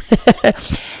syrup.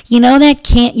 You know that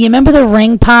you remember the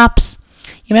ring pops?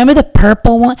 You remember the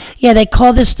purple one? Yeah, they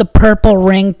call this the purple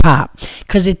ring pop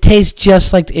because it tastes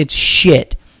just like it's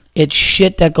shit. It's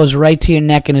shit that goes right to your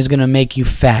neck and is going to make you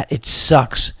fat. It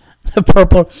sucks. The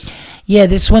purple. Yeah,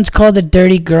 this one's called the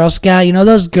Dirty Girl Scout. You know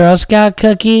those Girl Scout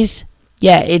cookies?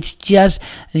 Yeah, it's just,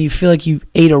 and you feel like you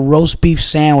ate a roast beef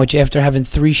sandwich after having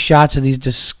 3 shots of these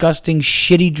disgusting,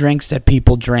 shitty drinks that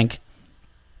people drink.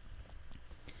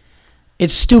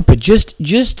 It's stupid. Just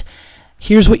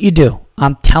here's what you do.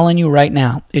 I'm telling you right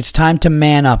now. It's time to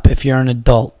man up if you're an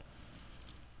adult.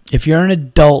 If you're an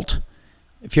adult,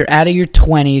 if you're out of your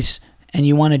 20s and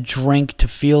you want to drink to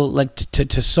feel like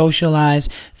to socialize,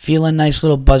 feel a nice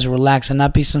little buzz, relax, and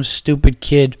not be some stupid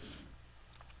kid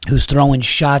who's throwing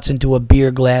shots into a beer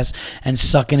glass and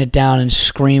sucking it down and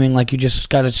screaming like you just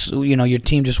got to, your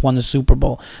team just won the Super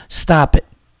Bowl. Stop it.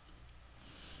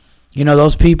 You know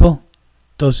those people?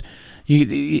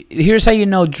 Here's how you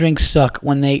know drinks suck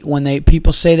when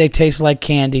people say they taste like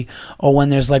candy or when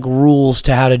there's like rules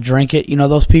to how to drink it. You know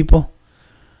those people?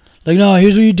 Like, no,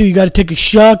 here's what you do. You got to take a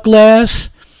shot glass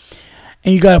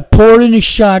and you got to pour it in a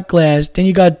shot glass. Then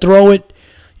you got to throw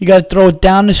it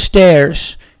down the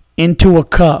stairs into a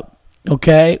cup.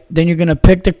 Okay? Then you're going to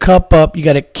pick the cup up. You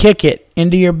got to kick it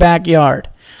into your backyard.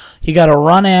 You got to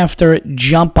run after it,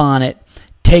 jump on it,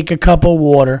 take a cup of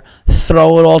water,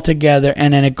 throw it all together,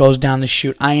 and then it goes down the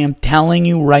chute. I am telling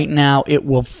you right now, it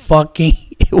will fuck you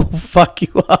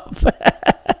up.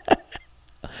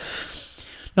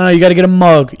 No, you got to get a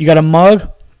mug. You got a mug?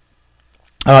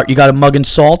 All right, you got a mug and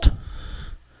salt?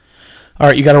 All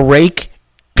right, you got a rake?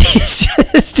 It's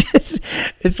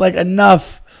like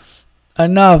enough.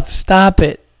 Stop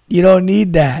it. You don't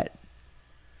need that.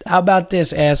 How about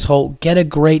this, asshole? Get a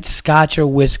great scotch or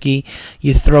whiskey.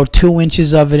 You throw 2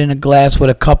 inches of it in a glass with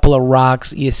a couple of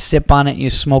rocks. You sip on it and you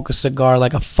smoke a cigar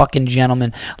like a fucking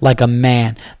gentleman, like a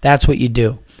man. That's what you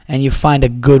do. And you find a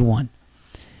good one.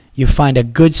 You find a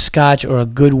good scotch or a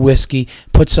good whiskey,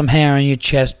 put some hair on your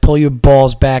chest, pull your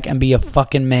balls back, and be a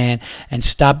fucking man. And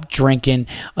stop drinking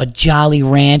a Jolly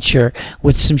Rancher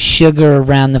with some sugar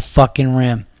around the fucking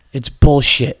rim. It's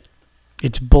bullshit.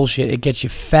 It's bullshit. It gets you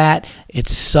fat. It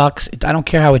sucks. I don't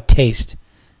care how it tastes.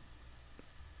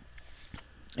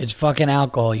 It's fucking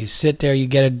alcohol. You sit there, you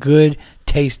get a good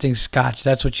tasting scotch.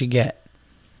 That's what you get.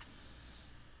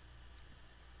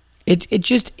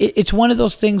 It's one of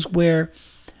those things where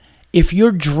if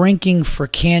you're drinking for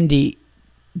candy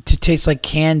to taste like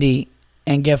candy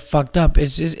and get fucked up,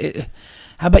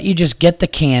 how about you just get the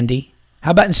candy?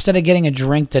 How about instead of getting a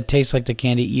drink that tastes like the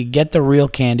candy, you get the real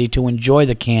candy to enjoy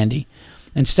the candy?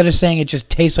 Instead of saying it just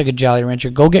tastes like a Jolly Rancher,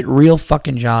 go get real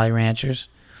fucking Jolly Ranchers.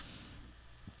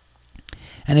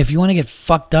 And if you want to get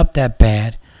fucked up that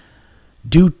bad,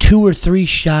 do 2 or 3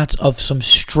 shots of some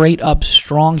straight up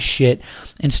strong shit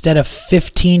instead of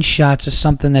 15 shots of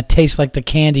something that tastes like the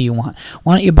candy you want.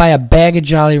 Why don't you buy a bag of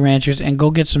Jolly Ranchers and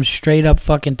go get some straight up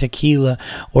fucking tequila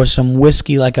or some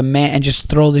whiskey like a man and just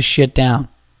throw the shit down.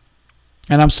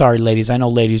 And I'm sorry, ladies. I know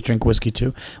ladies drink whiskey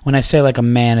too. When I say like a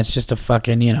man, it's just a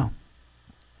fucking,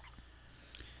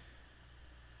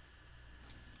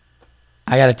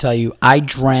 I got to tell you, I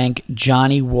drank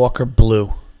Johnny Walker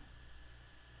Blue.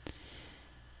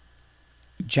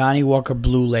 Johnny Walker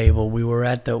Blue Label. We were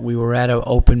at an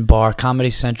open bar.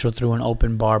 Comedy Central threw an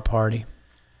open bar party,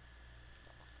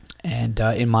 and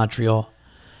in Montreal.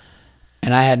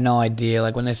 And I had no idea.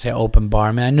 Like when they say open bar,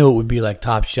 I mean, I knew it would be like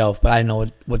top shelf, but I didn't know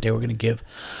what they were gonna give.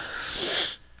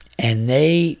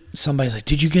 And somebody's like,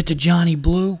 "Did you get the Johnny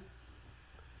Blue?"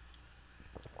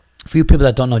 For you people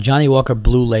that don't know, Johnny Walker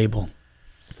Blue Label.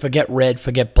 Forget red,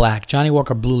 forget black. Johnny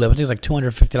Walker Blue Label. I think it's like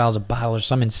 $250 a bottle or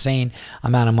some insane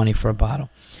amount of money for a bottle.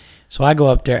 So I go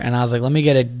up there and I was like, let me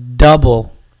get a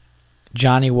double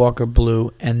Johnny Walker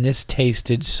Blue. And this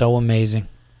tasted so amazing.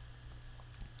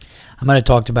 I might have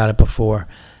talked about it before.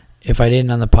 If I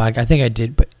didn't on the podcast, I think I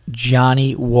did. But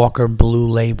Johnny Walker Blue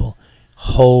Label.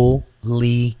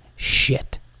 Holy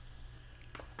shit.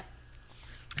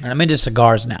 And I'm into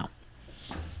cigars now.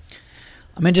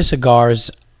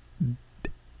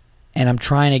 And I'm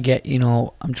trying to get,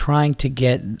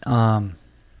 my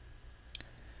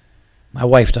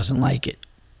wife doesn't like it.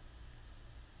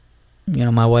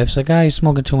 My wife's like, you're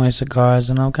smoking too many cigars.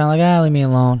 And I'm kind of like, leave me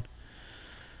alone.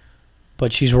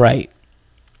 But she's right.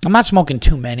 I'm not smoking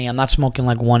too many. I'm not smoking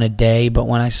like one a day, but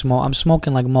when I smoke, I'm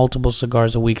smoking like multiple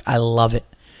cigars a week. I love it.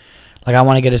 Like, I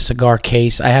want to get a cigar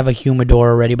case. I have a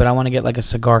humidor already, but I want to get like a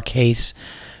cigar case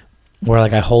where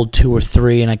like I hold 2 or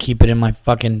 3 and I keep it in my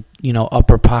fucking,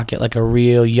 upper pocket like a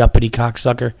real yuppity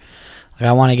cocksucker. Like,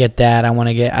 I want to get that.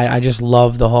 I just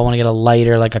love the whole, I want to get a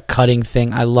lighter, like a cutting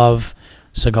thing. I love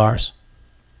cigars.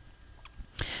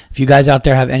 If you guys out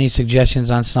there have any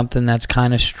suggestions on something that's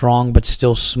kind of strong but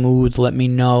still smooth, let me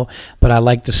know. But I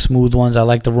like the smooth ones. I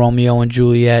like the Romeo and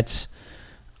Juliets.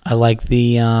 I like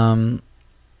the...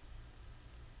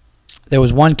 There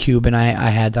was one Cuban I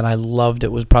had that I loved.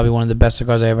 It was probably one of the best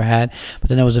cigars I ever had. But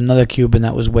then there was another Cuban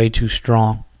that was way too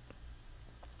strong.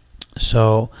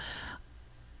 So,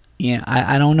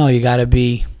 I don't know. You got to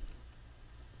be...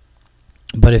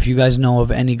 But if you guys know of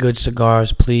any good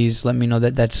cigars, please let me know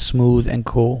that's smooth and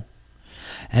cool.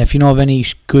 And if you know of any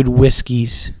good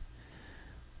whiskeys,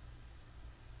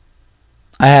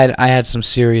 I had some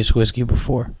serious whiskey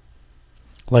before,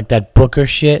 like that Booker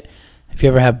shit. If you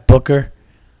ever have Booker,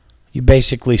 you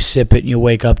basically sip it and you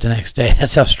wake up the next day.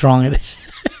 That's how strong it is.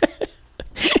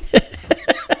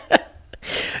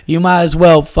 You might as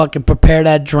well fucking prepare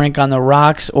that drink on the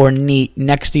rocks or neat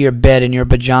next to your bed in your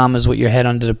pajamas with your head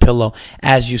under the pillow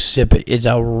as you sip it. It's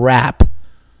a wrap.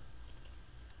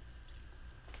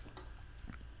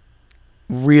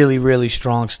 Really, really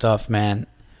strong stuff, man.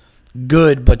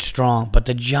 Good, but strong. But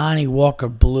the Johnny Walker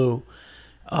Blue,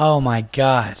 oh my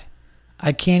God.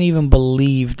 I can't even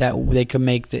believe that they could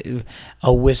make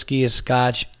a whiskey, a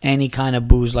scotch, any kind of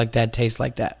booze like that taste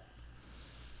like that.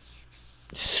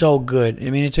 So good. I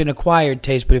mean, it's an acquired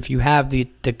taste, but if you have the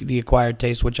acquired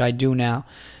taste, which I do now,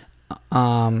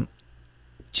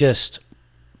 just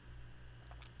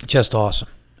awesome.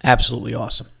 Absolutely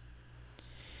awesome.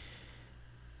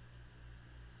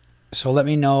 So let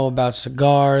me know about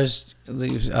cigars.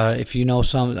 If you know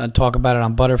some, talk about it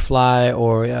on Butterfly,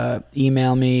 or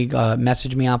email me,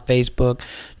 message me on Facebook,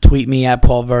 tweet me at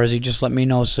Paul Verzi. Just let me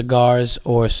know cigars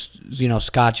or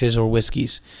scotches or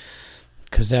whiskeys.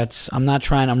 Because I'm not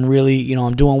trying, I'm really,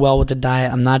 I'm doing well with the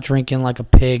diet. I'm not drinking like a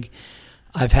pig.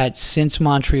 I've had since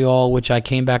Montreal, which I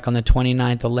came back on the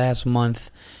 29th of last month,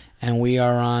 and we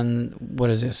are on, what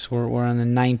is this? We're on the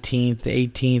 19th, the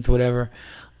 18th, whatever.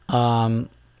 I've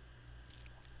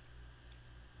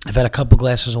had a couple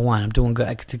glasses of wine. I'm doing good,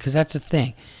 because that's the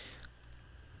thing.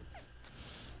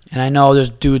 And I know there's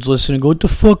dudes listening go, what the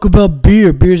fuck about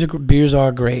beer? Beers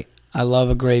are great. I love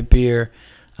a great beer.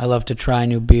 I love to try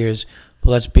new beers. But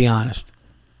let's be honest.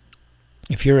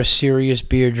 If you're a serious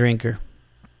beer drinker,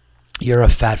 you're a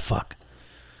fat fuck.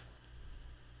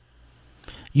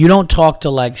 You don't talk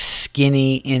to like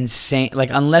skinny, insane,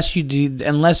 like unless,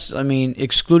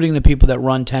 excluding the people that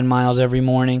run 10 miles every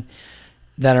morning,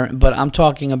 but I'm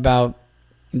talking about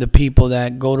the people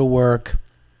that go to work,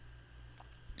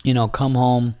 come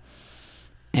home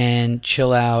and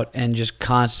chill out and just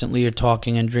constantly are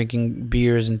talking and drinking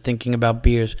beers and thinking about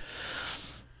beers.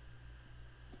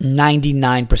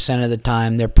 99% of the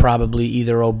time, they're probably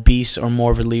either obese or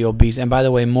morbidly obese. And by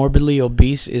the way, morbidly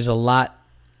obese is a lot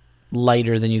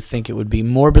lighter than you think it would be.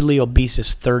 Morbidly obese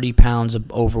is 30 pounds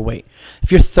of overweight.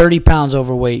 If you're 30 pounds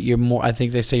overweight, I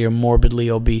think they say you're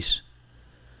morbidly obese.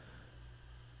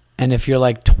 And if you're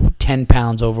like 10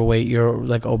 pounds overweight, you're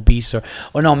like obese.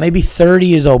 Or no, maybe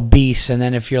 30 is obese. And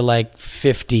then if you're like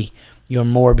 50, you're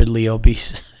morbidly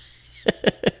obese.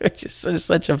 Which is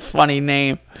such a funny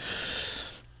name.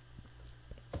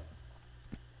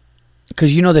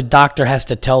 Because the doctor has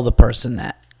to tell the person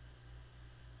that.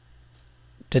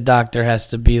 The doctor has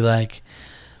to be like,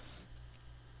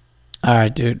 all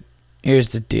right, dude, here's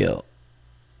the deal.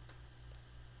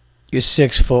 You're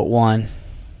 6'1".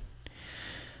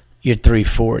 You're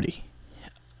 340.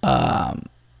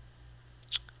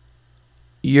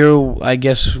 You're, I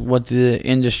guess, what the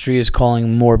industry is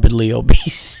calling morbidly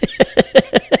obese.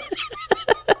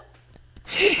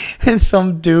 And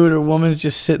some dude or woman's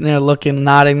just sitting there looking,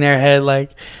 nodding their head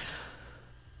like,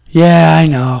 yeah, I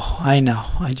know.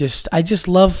 I just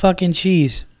love fucking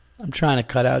cheese. I'm trying to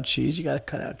cut out cheese. You got to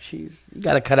cut out cheese. You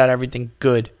got to cut out everything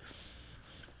good.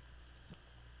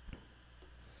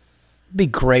 It'd be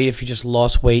great if you just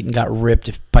lost weight and got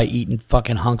ripped by eating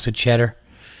fucking hunks of cheddar.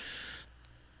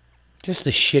 Just the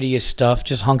shittiest stuff.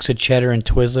 Just hunks of cheddar and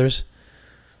Twizzlers.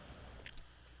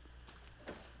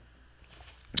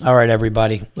 All right,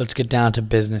 everybody. Let's get down to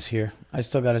business here. I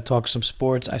still got to talk some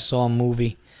sports. I saw a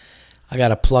movie. I got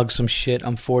to plug some shit.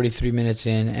 I'm 43 minutes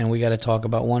in, and we got to talk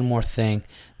about one more thing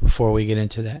before we get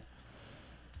into that.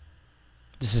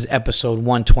 This is episode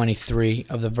 123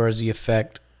 of The Verzi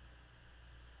Effect.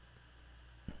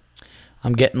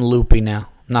 I'm getting loopy now.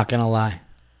 Not going to lie.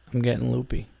 I'm getting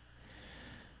loopy.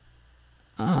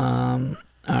 All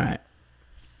right.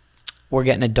 We're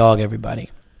getting a dog, everybody.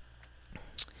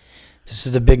 This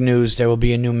is the big news. There will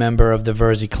be a new member of the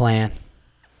Verzi clan.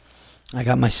 I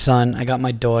got my son. I got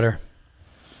my daughter.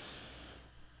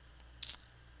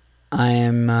 I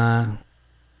am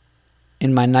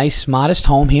in my nice, modest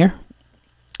home here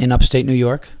in upstate New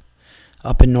York,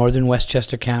 up in northern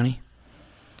Westchester County.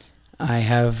 I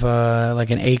have like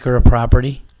an acre of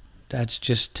property that's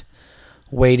just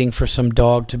waiting for some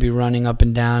dog to be running up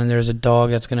and down, and there's a dog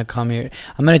that's going to come here.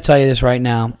 I'm going to tell you this right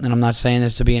now, and I'm not saying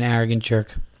this to be an arrogant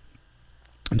jerk.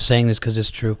 I'm saying this because it's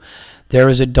true. There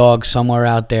is a dog somewhere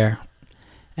out there,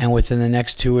 and within the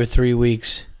next 2 or 3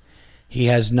 weeks, he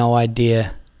has no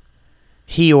idea,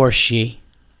 he or she,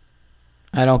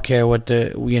 I don't care what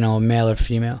the, male or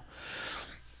female,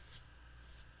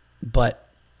 but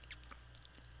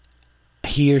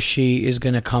he or she is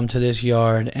going to come to this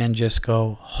yard and just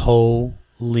go,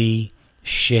 holy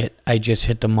shit, I just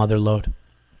hit the mother load.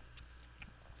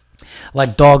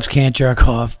 Like, dogs can't jerk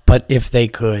off, but if they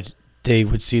could, they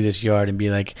would see this yard and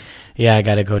be like, yeah, I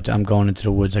got to go, I'm going into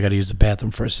the woods, I got to use the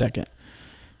bathroom for a second.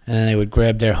 And then they would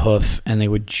grab their hoof and they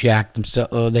would jack themselves.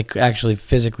 Oh, they actually,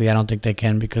 physically, I don't think they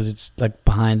can because it's like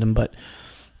behind them, but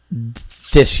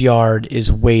this yard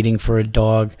is waiting for a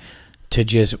dog to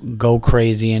just go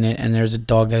crazy in it, and there's a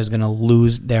dog that is going to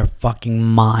lose their fucking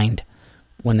mind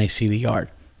when they see the yard.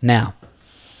 Now,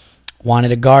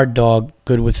 wanted a guard dog,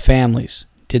 good with families,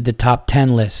 did the top 10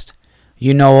 list.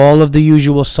 You know all of the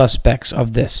usual suspects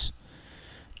of this.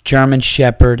 German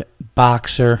Shepherd,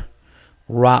 Boxer,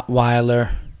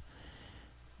 Rottweiler,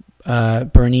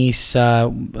 Bernese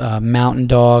Mountain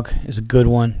Dog is a good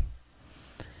one.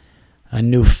 A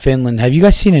Newfoundland. Have you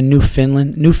guys seen a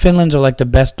Newfoundland? Newfoundlands are like the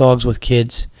best dogs with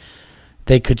kids.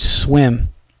 They could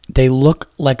swim. They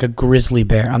look like a grizzly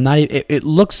bear. It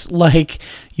looks like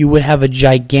you would have a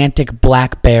gigantic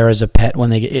black bear as a pet when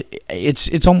they get.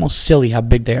 It's almost silly how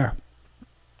big they are.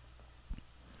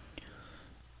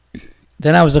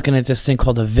 Then I was looking at this thing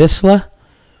called a Vizsla.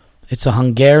 It's a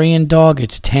Hungarian dog.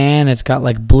 It's tan. It's got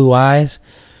like blue eyes.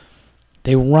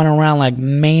 They run around like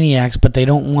maniacs, but they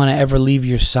don't want to ever leave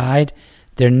your side.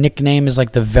 Their nickname is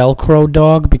like the Velcro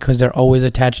dog because they're always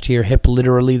attached to your hip.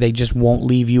 Literally, they just won't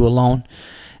leave you alone.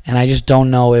 And I just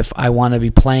don't know if I want to be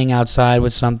playing outside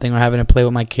with something or having to play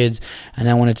with my kids. And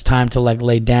then when it's time to like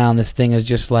lay down, this thing is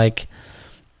just like,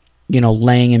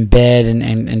 laying in bed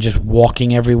and just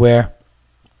walking everywhere.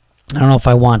 I don't know if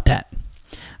I want that.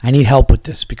 I need help with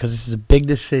this because this is a big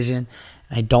decision.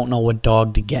 And I don't know what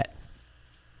dog to get.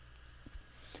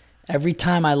 Every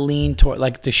time I lean toward,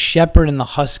 like the Shepherd and the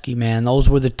Husky, man, those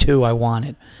were the two I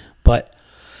wanted. But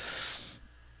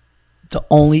the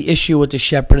only issue with the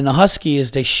Shepherd and the Husky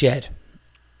is they shed.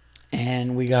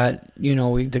 And we got,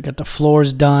 they got the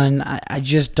floors done. I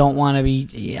just don't want to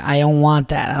be, I don't want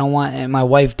that. I don't want, and my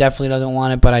wife definitely doesn't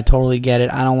want it, but I totally get it.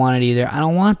 I don't want it either. I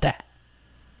don't want that.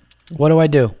 What do I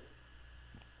do?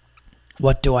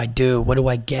 What do I do? What do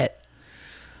I get?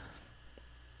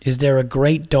 Is there a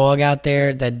great dog out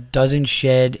there that doesn't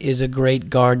shed, is a great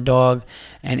guard dog,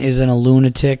 and isn't a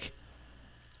lunatic?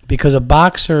 Because a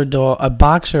boxer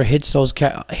hits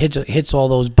hits all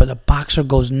those, but a boxer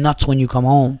goes nuts when you come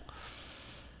home.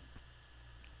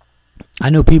 I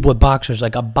know people with boxers.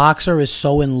 Like, a boxer is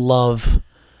so in love.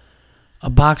 A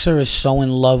boxer is so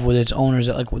in love with its owners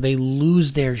that like they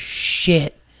lose their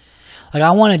shit. Like,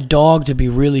 I want a dog to be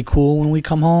really cool when we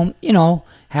come home.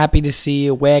 Happy to see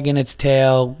you, wagging its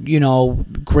tail,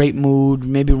 great mood,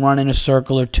 maybe run in a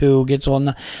circle or two, gets all.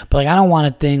 But like, I don't want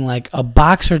a thing like a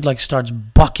boxer like starts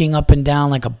bucking up and down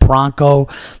like a bronco.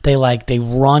 They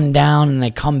run down and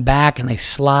they come back and they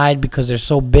slide because they're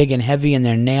so big and heavy and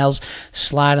their nails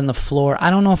slide on the floor. I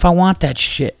don't know if I want that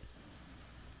shit.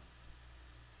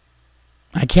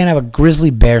 I can't have a grizzly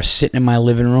bear sitting in my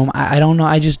living room. I don't know.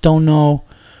 I just don't know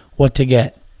what to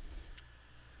get.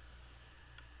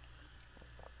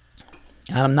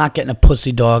 I'm not getting a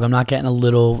pussy dog. I'm not getting a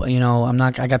little,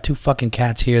 I got 2 fucking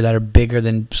cats here that are bigger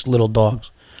than just little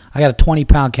dogs. I got a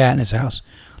 20-pound cat in this house.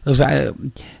 This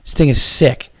thing is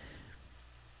sick.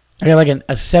 I got like a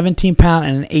 17-pound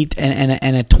and an 8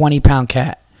 and a 20-pound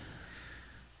cat.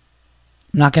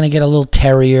 I'm not going to get a little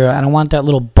terrier. I don't want that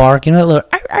little bark. That little,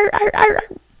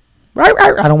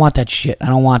 I don't want that shit. I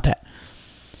don't want that.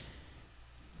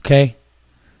 Okay?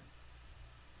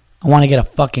 I want to get a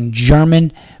fucking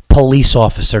German police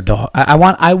officer dog. I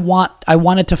want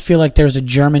it to feel like there's a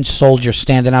German soldier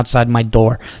standing outside my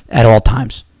door at all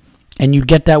times. And you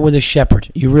get that with a Shepherd.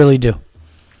 You really do.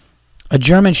 A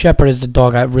German Shepherd is the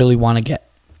dog I really want to get.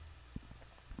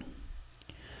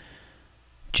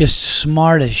 just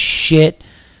smart as shit.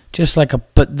 Just like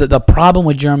but the problem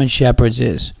with German Shepherds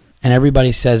is, and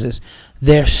everybody says this,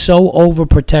 they're so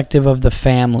overprotective of the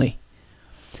family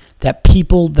that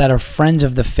people that are friends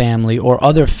of the family or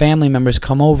other family members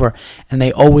come over and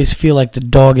they always feel like the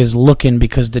dog is looking,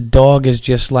 because the dog is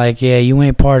just like, yeah, you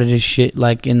ain't part of this shit,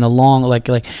 like in the long, like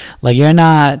you're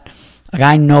not, like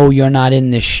I know you're not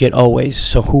in this shit always,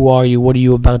 so who are you, what are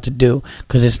you about to do,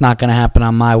 because it's not going to happen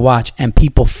on my watch. And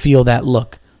people feel that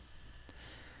look.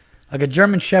 Like a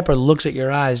German Shepherd looks at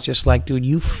your eyes just like, dude,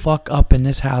 you fuck up in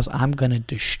this house, I'm going to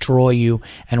destroy you,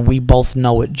 and we both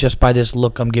know it just by this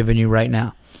look I'm giving you right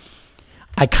now.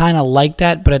 I kind of like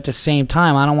that, but at the same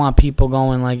time, I don't want people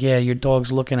going like, yeah, your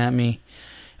dog's looking at me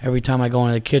every time I go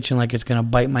into the kitchen like it's going to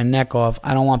bite my neck off.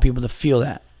 I don't want people to feel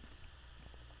that.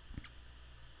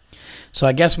 So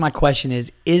I guess my question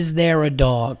is there a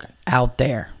dog out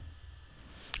there?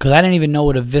 Because I didn't even know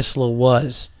what a Vizsla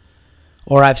was.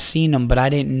 Or I've seen them, but I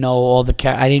didn't know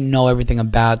I didn't know everything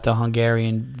about the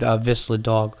Hungarian Vizsla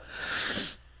dog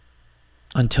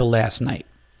until last night.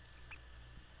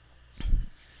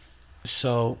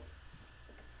 So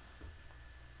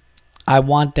I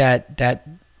want I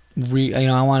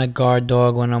want a guard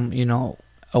dog when I'm,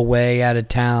 away out of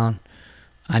town.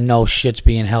 I know shit's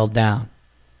being held down.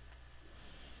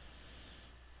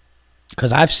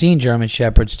 Because I've seen German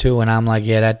Shepherds too, and I'm like,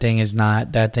 yeah, that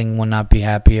thing will not be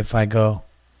happy if I go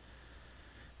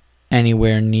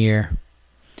anywhere near.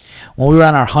 When we were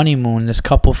on our honeymoon, this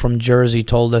couple from Jersey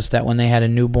told us that when they had a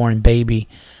newborn baby,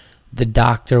 the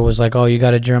doctor was like, oh, you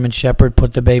got a German Shepherd?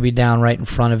 Put the baby down right in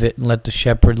front of it and let the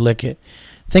Shepherd lick it.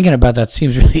 Thinking about that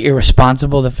seems really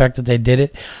irresponsible, the fact that they did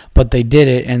it. But they did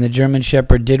it, and the German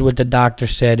Shepherd did what the doctor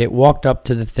said. It walked up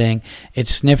to the thing. It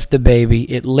sniffed the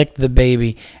baby. It licked the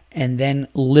baby, and then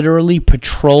literally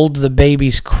patrolled the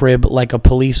baby's crib like a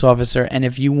police officer. And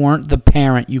if you weren't the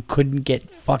parent, you couldn't get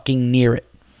fucking near it.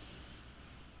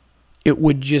 It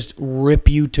would just rip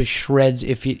you to shreds.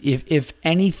 If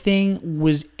anything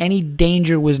was, any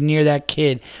danger was near that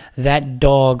kid, that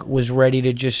dog was ready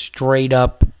to just straight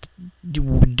up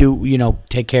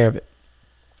take care of it.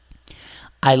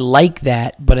 I like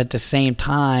that, but at the same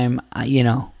time, I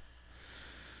don't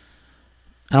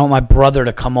want my brother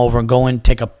to come over and go in,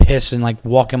 take a piss, and like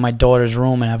walk in my daughter's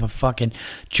room and have a fucking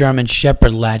German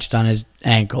Shepherd latched on his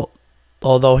ankle.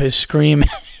 Although his scream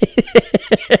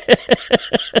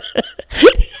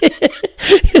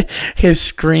his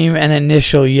scream and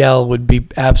initial yell would be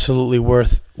absolutely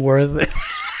worth it.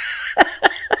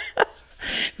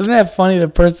 Isn't that funny? The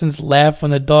person's laugh when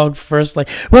the dog first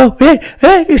like, whoa, hey.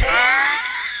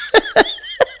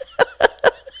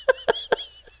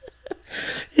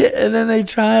 Yeah, and then they're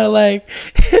trying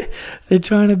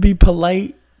to be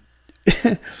polite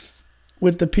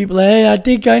with the people. Hey, I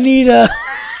think I need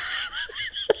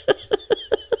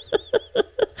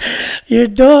your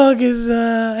dog is,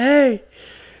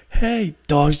 hey,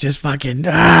 dog's just fucking,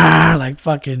 like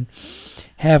fucking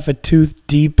half a tooth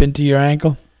deep into your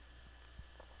ankle.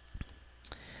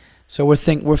 So we're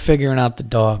figuring out the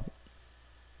dog.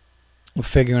 We're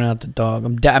figuring out the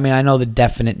dog. I know the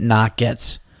definite not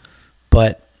gets,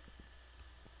 but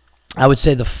I would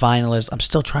say the finalist. I'm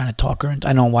still trying to talk her into.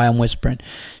 I know why I'm whispering.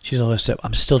 She's always said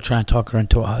I'm still trying to talk her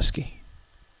into a husky.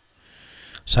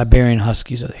 Siberian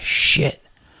Huskies are the shit.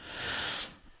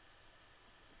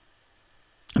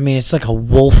 I mean, it's like a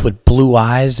wolf with blue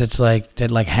eyes that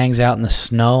hangs out in the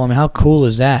snow. I mean, how cool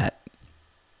is that?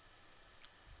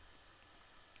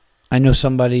 I know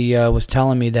somebody was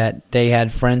telling me that they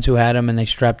had friends who had them, and they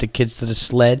strapped the kids to the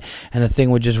sled, and the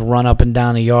thing would just run up and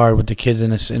down the yard with the kids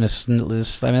in a. I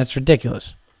mean, that's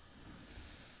ridiculous.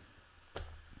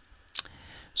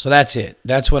 So that's it.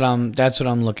 That's what I'm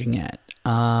looking at.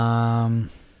 All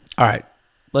right,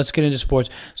 let's get into sports.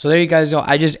 So there you guys go.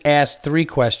 I just asked 3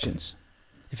 questions.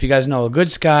 If you guys know a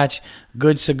good scotch,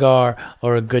 good cigar,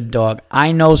 or a good dog.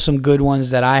 I know some good ones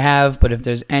that I have, but if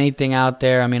there's anything out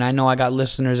there, I mean, I know I got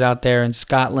listeners out there in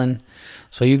Scotland.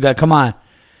 So come on.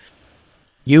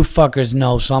 You fuckers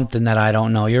know something that I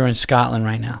don't know. You're in Scotland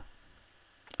right now.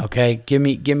 Okay? Give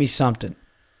me something.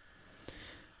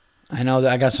 I know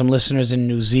that I got some listeners in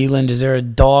New Zealand. Is there a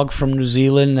dog from New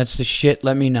Zealand that's the shit?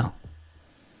 Let me know.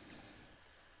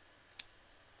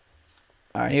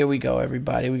 All right, here we go,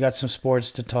 everybody. We got some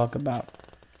sports to talk about.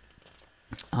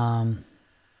 I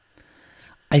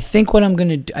think what I'm going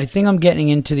to do, I think I'm getting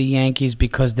into the Yankees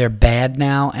because they're bad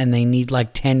now and they need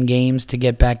like 10 games to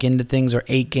get back into things, or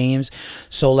 8 games.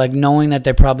 So like knowing that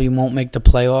they probably won't make the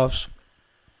playoffs,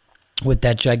 with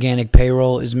that gigantic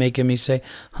payroll is making me say,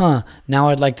 now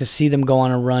I'd like to see them go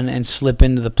on a run and slip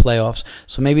into the playoffs.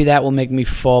 So maybe that will make me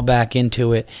fall back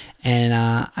into it. And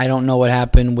I don't know what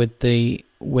happened with the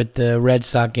Red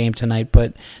Sox game tonight,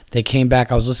 but they came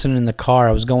back. I was listening in the car.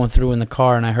 I was going through in the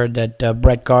car, and I heard that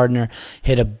Brett Gardner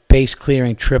hit a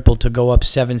base-clearing triple to go up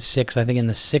 7-6, I think, in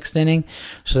the 6th inning.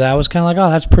 So that was kind of like, oh,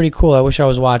 that's pretty cool. I wish I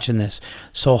was watching this.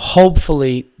 So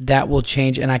hopefully that will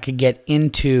change, and I could get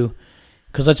into,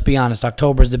 because let's be honest,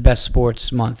 October is the best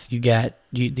sports month. The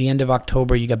end of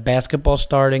October, you got basketball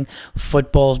starting,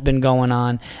 football's been going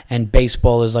on, and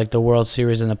baseball is like the World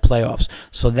Series and the playoffs.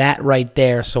 So that right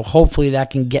there, so hopefully that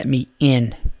can get me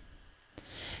in.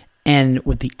 And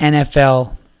with the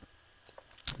NFL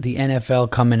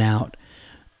coming out,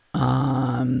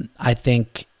 I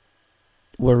think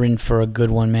we're in for a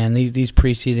good one, man. These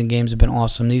preseason games have been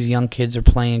awesome. These young kids are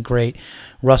playing great.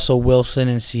 Russell Wilson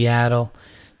in Seattle,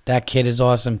 that kid is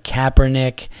awesome.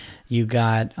 Kaepernick, you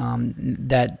got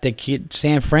the kid,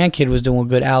 San Fran kid was doing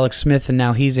good. Alex Smith, and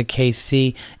now he's at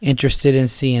KC. Interested in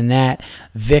seeing that.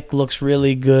 Vic looks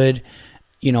really good.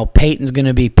 Peyton's going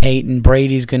to be Peyton.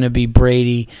 Brady's going to be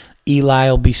Brady. Eli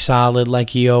will be solid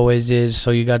like he always is. So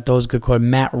you got those good quarterbacks.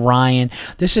 Matt Ryan.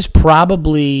 This is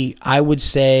probably, I would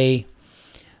say,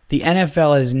 the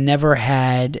NFL has never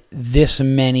had this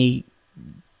many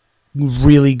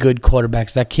really good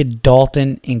quarterbacks. That kid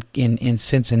Dalton in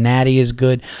Cincinnati is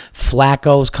good.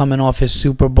 Flacco's coming off his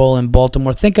Super Bowl in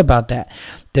Baltimore. Think about that.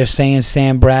 They're saying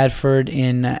Sam Bradford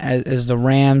as the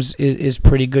Rams is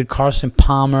pretty good. Carson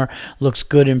Palmer looks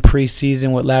good in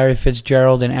preseason with Larry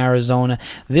Fitzgerald in Arizona.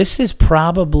 This is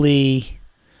probably,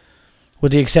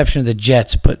 with the exception of the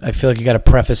Jets, but I feel like you got to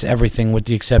preface everything with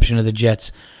the exception of the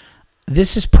Jets.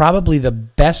 This is probably the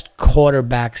best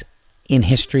quarterbacks in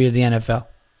history of the NFL.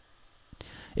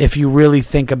 If you really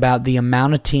think about the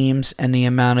amount of teams and the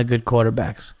amount of good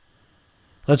quarterbacks.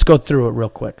 Let's go through it real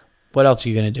quick. What else are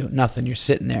you going to do? Nothing. You're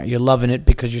sitting there. You're loving it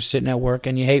because you're sitting at work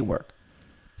and you hate work.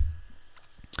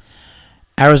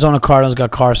 Arizona Cardinals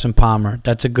got Carson Palmer.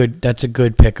 That's a good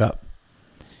pickup.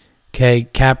 Okay,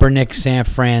 Kaepernick, San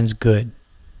Fran's good.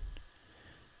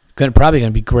 Probably going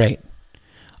to be great.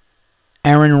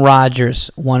 Aaron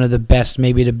Rodgers, one of the best,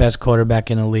 maybe the best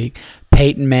quarterback in the league.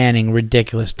 Peyton Manning,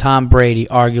 ridiculous. Tom Brady,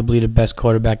 arguably the best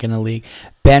quarterback in the league.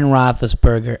 Ben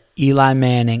Roethlisberger, Eli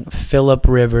Manning, Phillip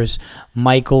Rivers,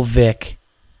 Michael Vick,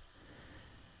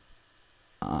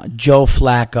 Joe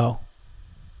Flacco,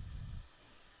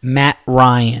 Matt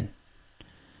Ryan.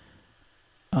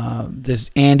 This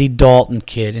Andy Dalton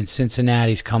kid in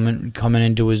Cincinnati's coming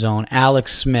into his own.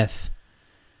 Alex Smith.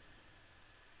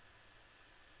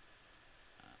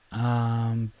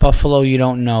 Buffalo, you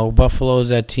don't know. Buffalo's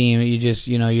that team. You just,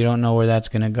 you don't know where that's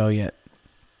going to go yet.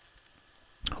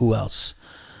 Who else?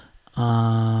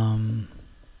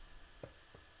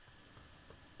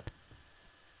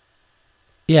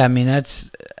 Yeah, I mean,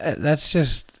 that's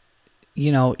just,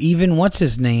 even what's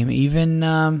his name?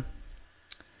 Even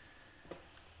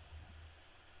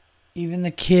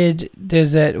the kid,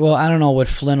 there's that, well, I don't know what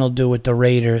Flynn will do with the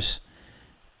Raiders,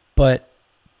 but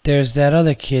there's that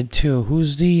other kid, too.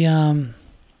 Who's the,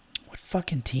 what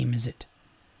fucking team is it?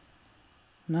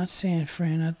 Not San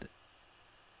Fran.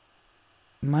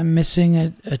 Am I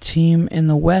missing a team in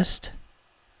the West?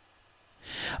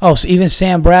 Oh, so even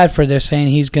Sam Bradford, they're saying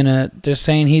he's gonna, this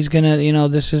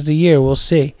is the year. We'll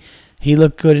see. He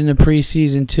looked good in the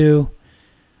preseason, too.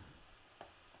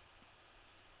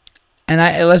 And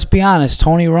let's be honest,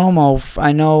 Tony Romo,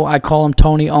 I know I call him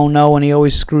Tony Oh No and he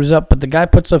always screws up, but the guy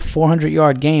puts up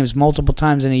 400-yard games multiple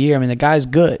times in a year. I mean, the guy's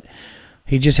good.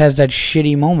 He just has that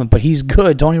shitty moment, but he's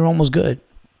good. Tony Romo's good.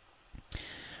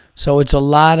 So it's a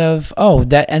lot of,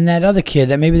 that other kid,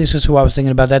 that maybe this is who I was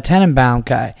thinking about, that Tenenbaum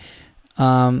guy.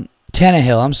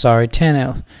 Tannehill, I'm sorry,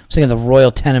 Tannehill. I was thinking of the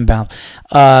Royal Tenenbaum.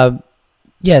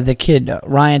 The kid,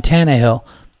 Ryan Tannehill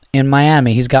in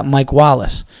Miami. He's got Mike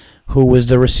Wallace, who was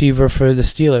the receiver for the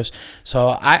Steelers.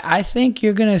 So I think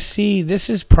you're going to see, this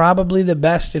is probably the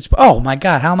best. Oh, my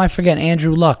God, how am I forgetting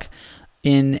Andrew Luck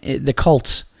in the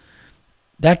Colts?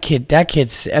 That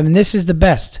kid's, I mean, this is the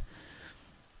best.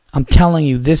 I'm telling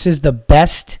you, this is the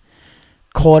best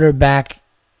quarterbacks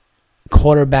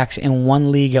in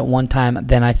one league at one time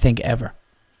than I think ever.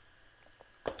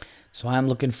 So I'm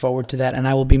looking forward to that, and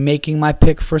I will be making my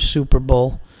pick for Super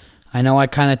Bowl. I know I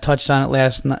kind of touched on it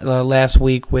last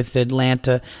week with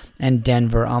Atlanta and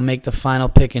Denver. I'll make the final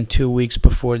pick in 2 weeks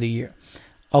before the year.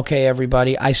 Okay,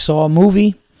 everybody, I saw a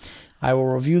movie. I will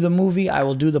review the movie. I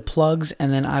will do the plugs,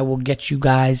 and then I will get you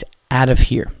guys out of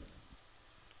here.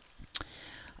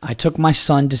 I took my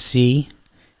son to see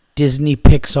Disney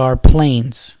Pixar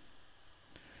Planes.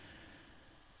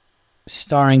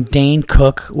 starring Dane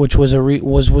Cook, which was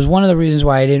was one of the reasons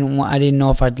why I didn't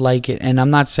know if I'd like it. And I'm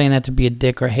not saying that to be a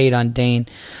dick or hate on Dane,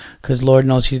 because Lord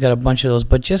knows he's got a bunch of those.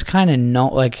 But just kind of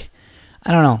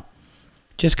I don't know,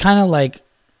 just kind of like,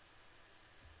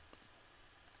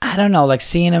 I don't know, like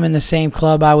seeing him in the same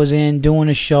club I was in, doing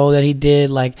a show that he did,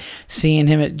 like seeing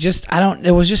him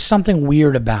there was just something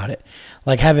weird about it.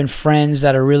 Like having friends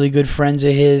that are really good friends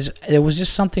of his. There was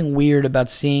just something weird about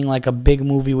seeing like a big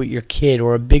movie with your kid,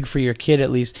 or a big for your kid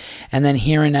at least, and then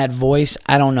hearing that voice.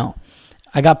 I don't know.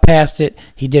 I got past it.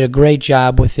 He did a great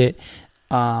job with it.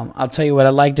 I'll tell you what I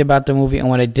liked about the movie and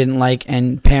what I didn't like.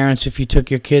 And parents, if you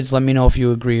took your kids, let me know if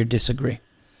you agree or disagree.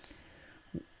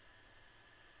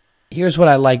 Here's what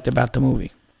I liked about the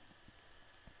movie.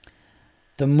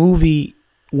 The movie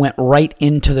went right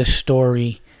into the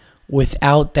story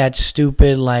without that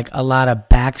stupid, like, a lot of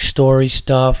backstory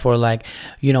stuff, or like,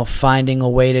 finding a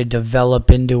way to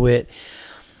develop into it.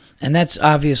 And that's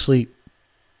obviously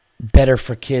better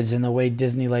for kids in the way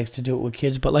Disney likes to do it with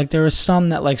kids. But like, there are some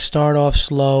that like start off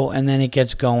slow and then it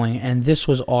gets going. And this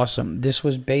was awesome. This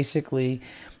was basically,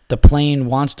 the plane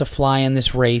wants to fly in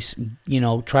this race,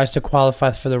 tries to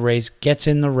qualify for the race, gets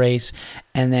in the race,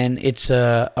 and then it's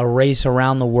a race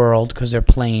around the world, because they're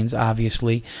planes,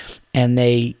 obviously, and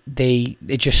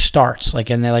it just starts, like,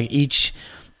 and they're like, each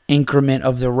increment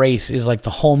of the race is like the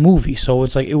whole movie. So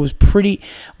it's like, it was pretty,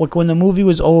 like, when the movie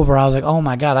was over, I was like, oh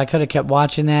my God, I could have kept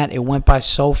watching that. It went by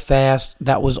so fast.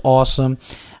 That was awesome.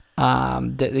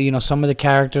 Some of the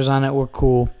characters on it were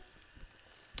cool.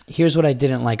 Here's what I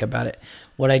didn't like about it.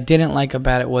 What I didn't like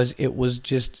about it was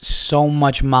just so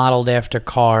much modeled after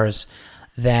Cars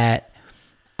that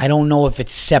I don't know if it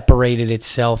separated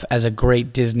itself as a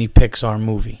great Disney Pixar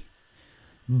movie.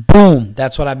 Boom!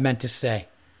 That's what I meant to say.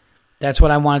 That's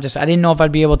what I wanted to say. I didn't know if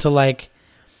I'd be able to, like,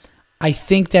 I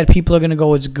think that people are going to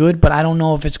go, it's good, but I don't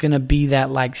know if it's going to be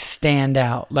that, like, stand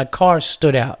out. Like, Cars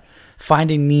stood out.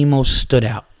 Finding Nemo stood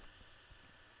out.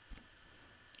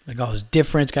 Like, oh, it's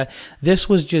different. This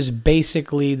was just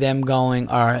basically them going,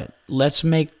 all right, let's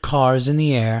make cars in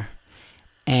the air,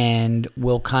 and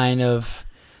we'll kind of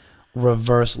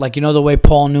reverse. Like, the way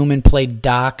Paul Newman played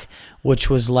Doc, which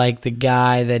was like the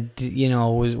guy that,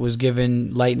 was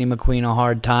giving Lightning McQueen a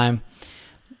hard time.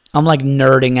 I'm like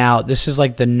nerding out. This is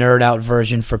like the nerd out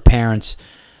version for parents.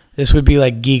 This would be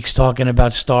like geeks talking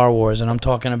about Star Wars, and I'm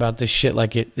talking about this shit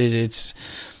like it's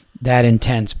that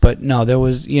intense. But no, there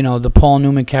was, the Paul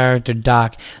Newman character,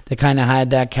 Doc, they kind of had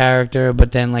that character,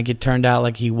 but then, like, it turned out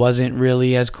like he wasn't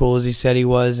really as cool as he said he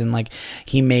was, and like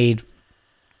he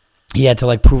had to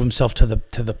like prove himself to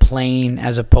the plane,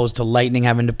 as opposed to Lightning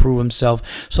having to prove himself.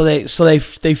 So they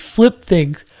flipped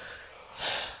things.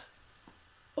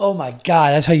 Oh my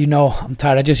God, that's how you know I'm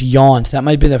tired. I just yawned. That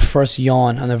might be the first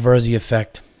yawn on the Verzi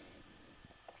effect.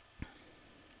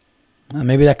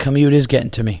 Maybe that commute is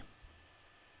getting to me.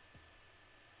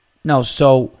 No,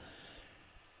 so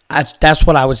that's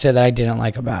what I would say that I didn't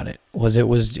like about it. It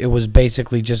was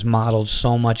basically just modeled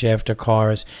so much after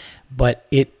Cars, but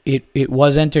it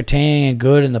was entertaining and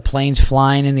good, and the planes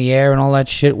flying in the air and all that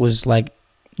shit was like,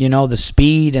 the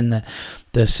speed and the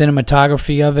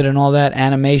cinematography of it and all that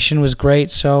animation was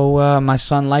great. So my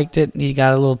son liked it. He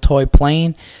got a little toy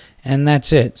plane, and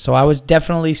that's it. So I would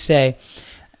definitely say,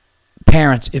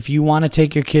 parents, if you want to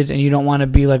take your kids and you don't want to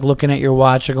be like looking at your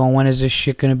watch or going, when is this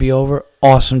shit going to be over?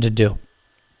 Awesome to do.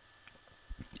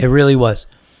 It really was.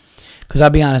 Because I'll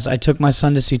be honest, I took my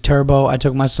son to see Turbo. I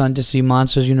took my son to see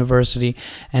Monsters University.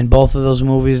 And both of those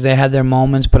movies, they had their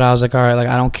moments. But I was like, all right, like,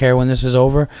 I don't care when this is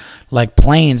over. Like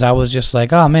Planes, I was just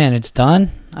like, oh man, it's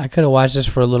done. I could have watched this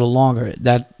for a little longer.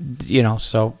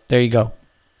 So there you go.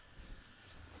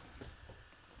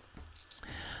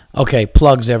 Okay,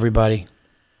 plugs, everybody.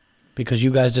 Because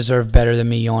you guys deserve better than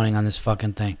me yawning on this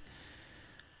fucking thing.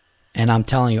 And I'm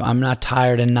telling you, I'm not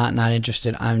tired and not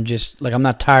interested. I'm just, like, I'm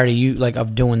not tired of you, like,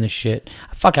 of doing this shit.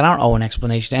 I don't owe an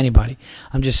explanation to anybody.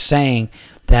 I'm just saying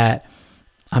that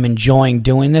I'm enjoying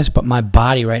doing this, but my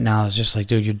body right now is just like,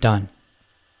 dude, you're done.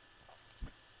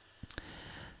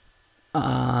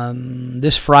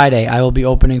 This Friday, I will be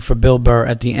opening for Bill Burr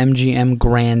at the MGM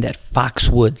Grand at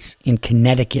Foxwoods in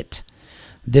Connecticut.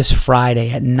 This Friday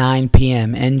at 9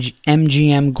 p.m.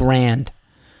 MGM Grand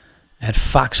at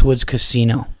Foxwoods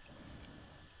Casino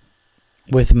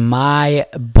with my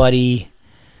buddy,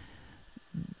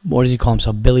 what does he call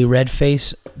himself? Billy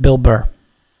Redface? Bill Burr.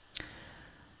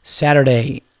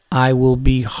 Saturday, I will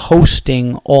be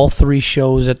hosting all 3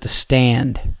 shows at the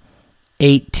Stand,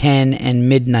 8, 10, and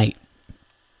midnight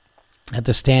at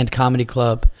the Stand Comedy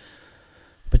Club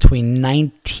between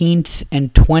 19th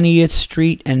and 20th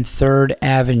Street and 3rd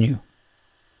Avenue.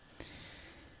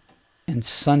 And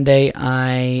Sunday,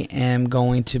 I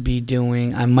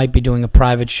might be doing a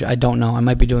private show. I don't know. I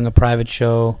might be doing a private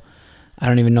show. I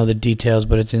don't even know the details,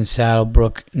 but it's in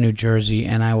Saddlebrook, New Jersey,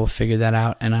 and I will figure that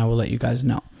out, and I will let you guys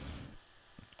know.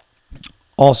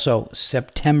 Also,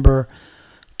 September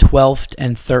 12th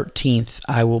and 13th,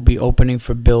 I will be opening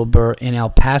for Bill Burr in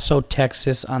El Paso,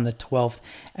 Texas on the 12th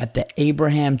at the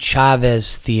Abraham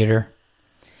Chavez Theater.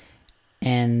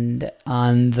 And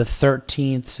on the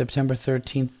 13th, September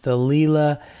 13th, the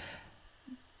Leela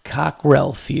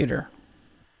Cockrell Theater.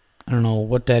 I don't know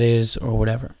what that is or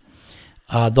whatever.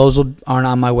 Those aren't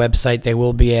on my website. They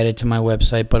will be added to my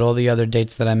website, but all the other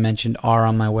dates that I mentioned are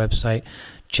on my website.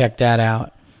 Check that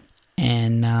out.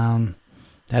 And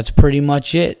that's pretty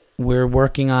much it. We're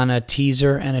working on a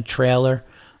teaser and a trailer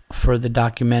for the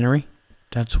documentary.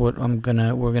 That's what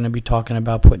we're gonna be talking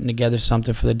about, putting together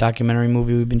something for the documentary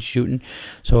movie we've been shooting.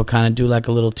 So we'll kind of do like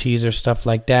a little teaser, stuff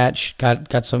like that.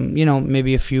 Got some,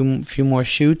 maybe a few more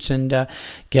shoots, and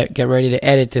get ready to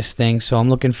edit this thing. So I'm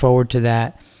looking forward to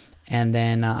that. And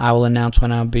then I will announce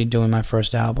when I'll be doing my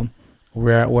first album,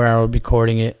 where I will be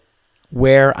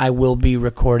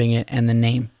recording it, and the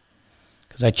name,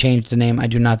 because I changed the name. I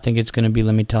do not think it's gonna be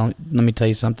Let me tell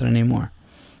you something anymore.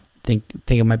 Think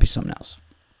it might be something else.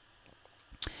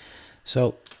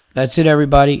 So that's it,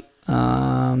 everybody.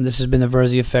 This has been the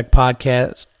Verzi Effect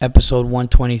Podcast, episode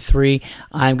 123.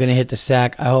 I'm going to hit the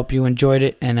sack. I hope you enjoyed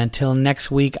it. And until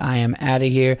next week, I am out of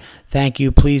here. Thank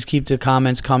you. Please keep the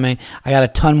comments coming. I got a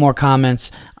ton more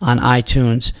comments on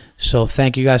iTunes. So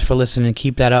thank you guys for listening.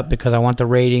 Keep that up, because I want the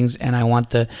ratings and I want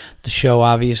the show,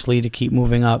 obviously, to keep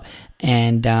moving up.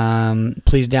 And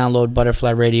please download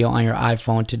Butterfly Radio on your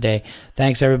iPhone today.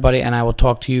 Thanks, everybody, and I will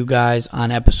talk to you guys on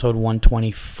episode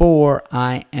 124.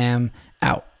 I am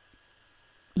out.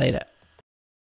 Later.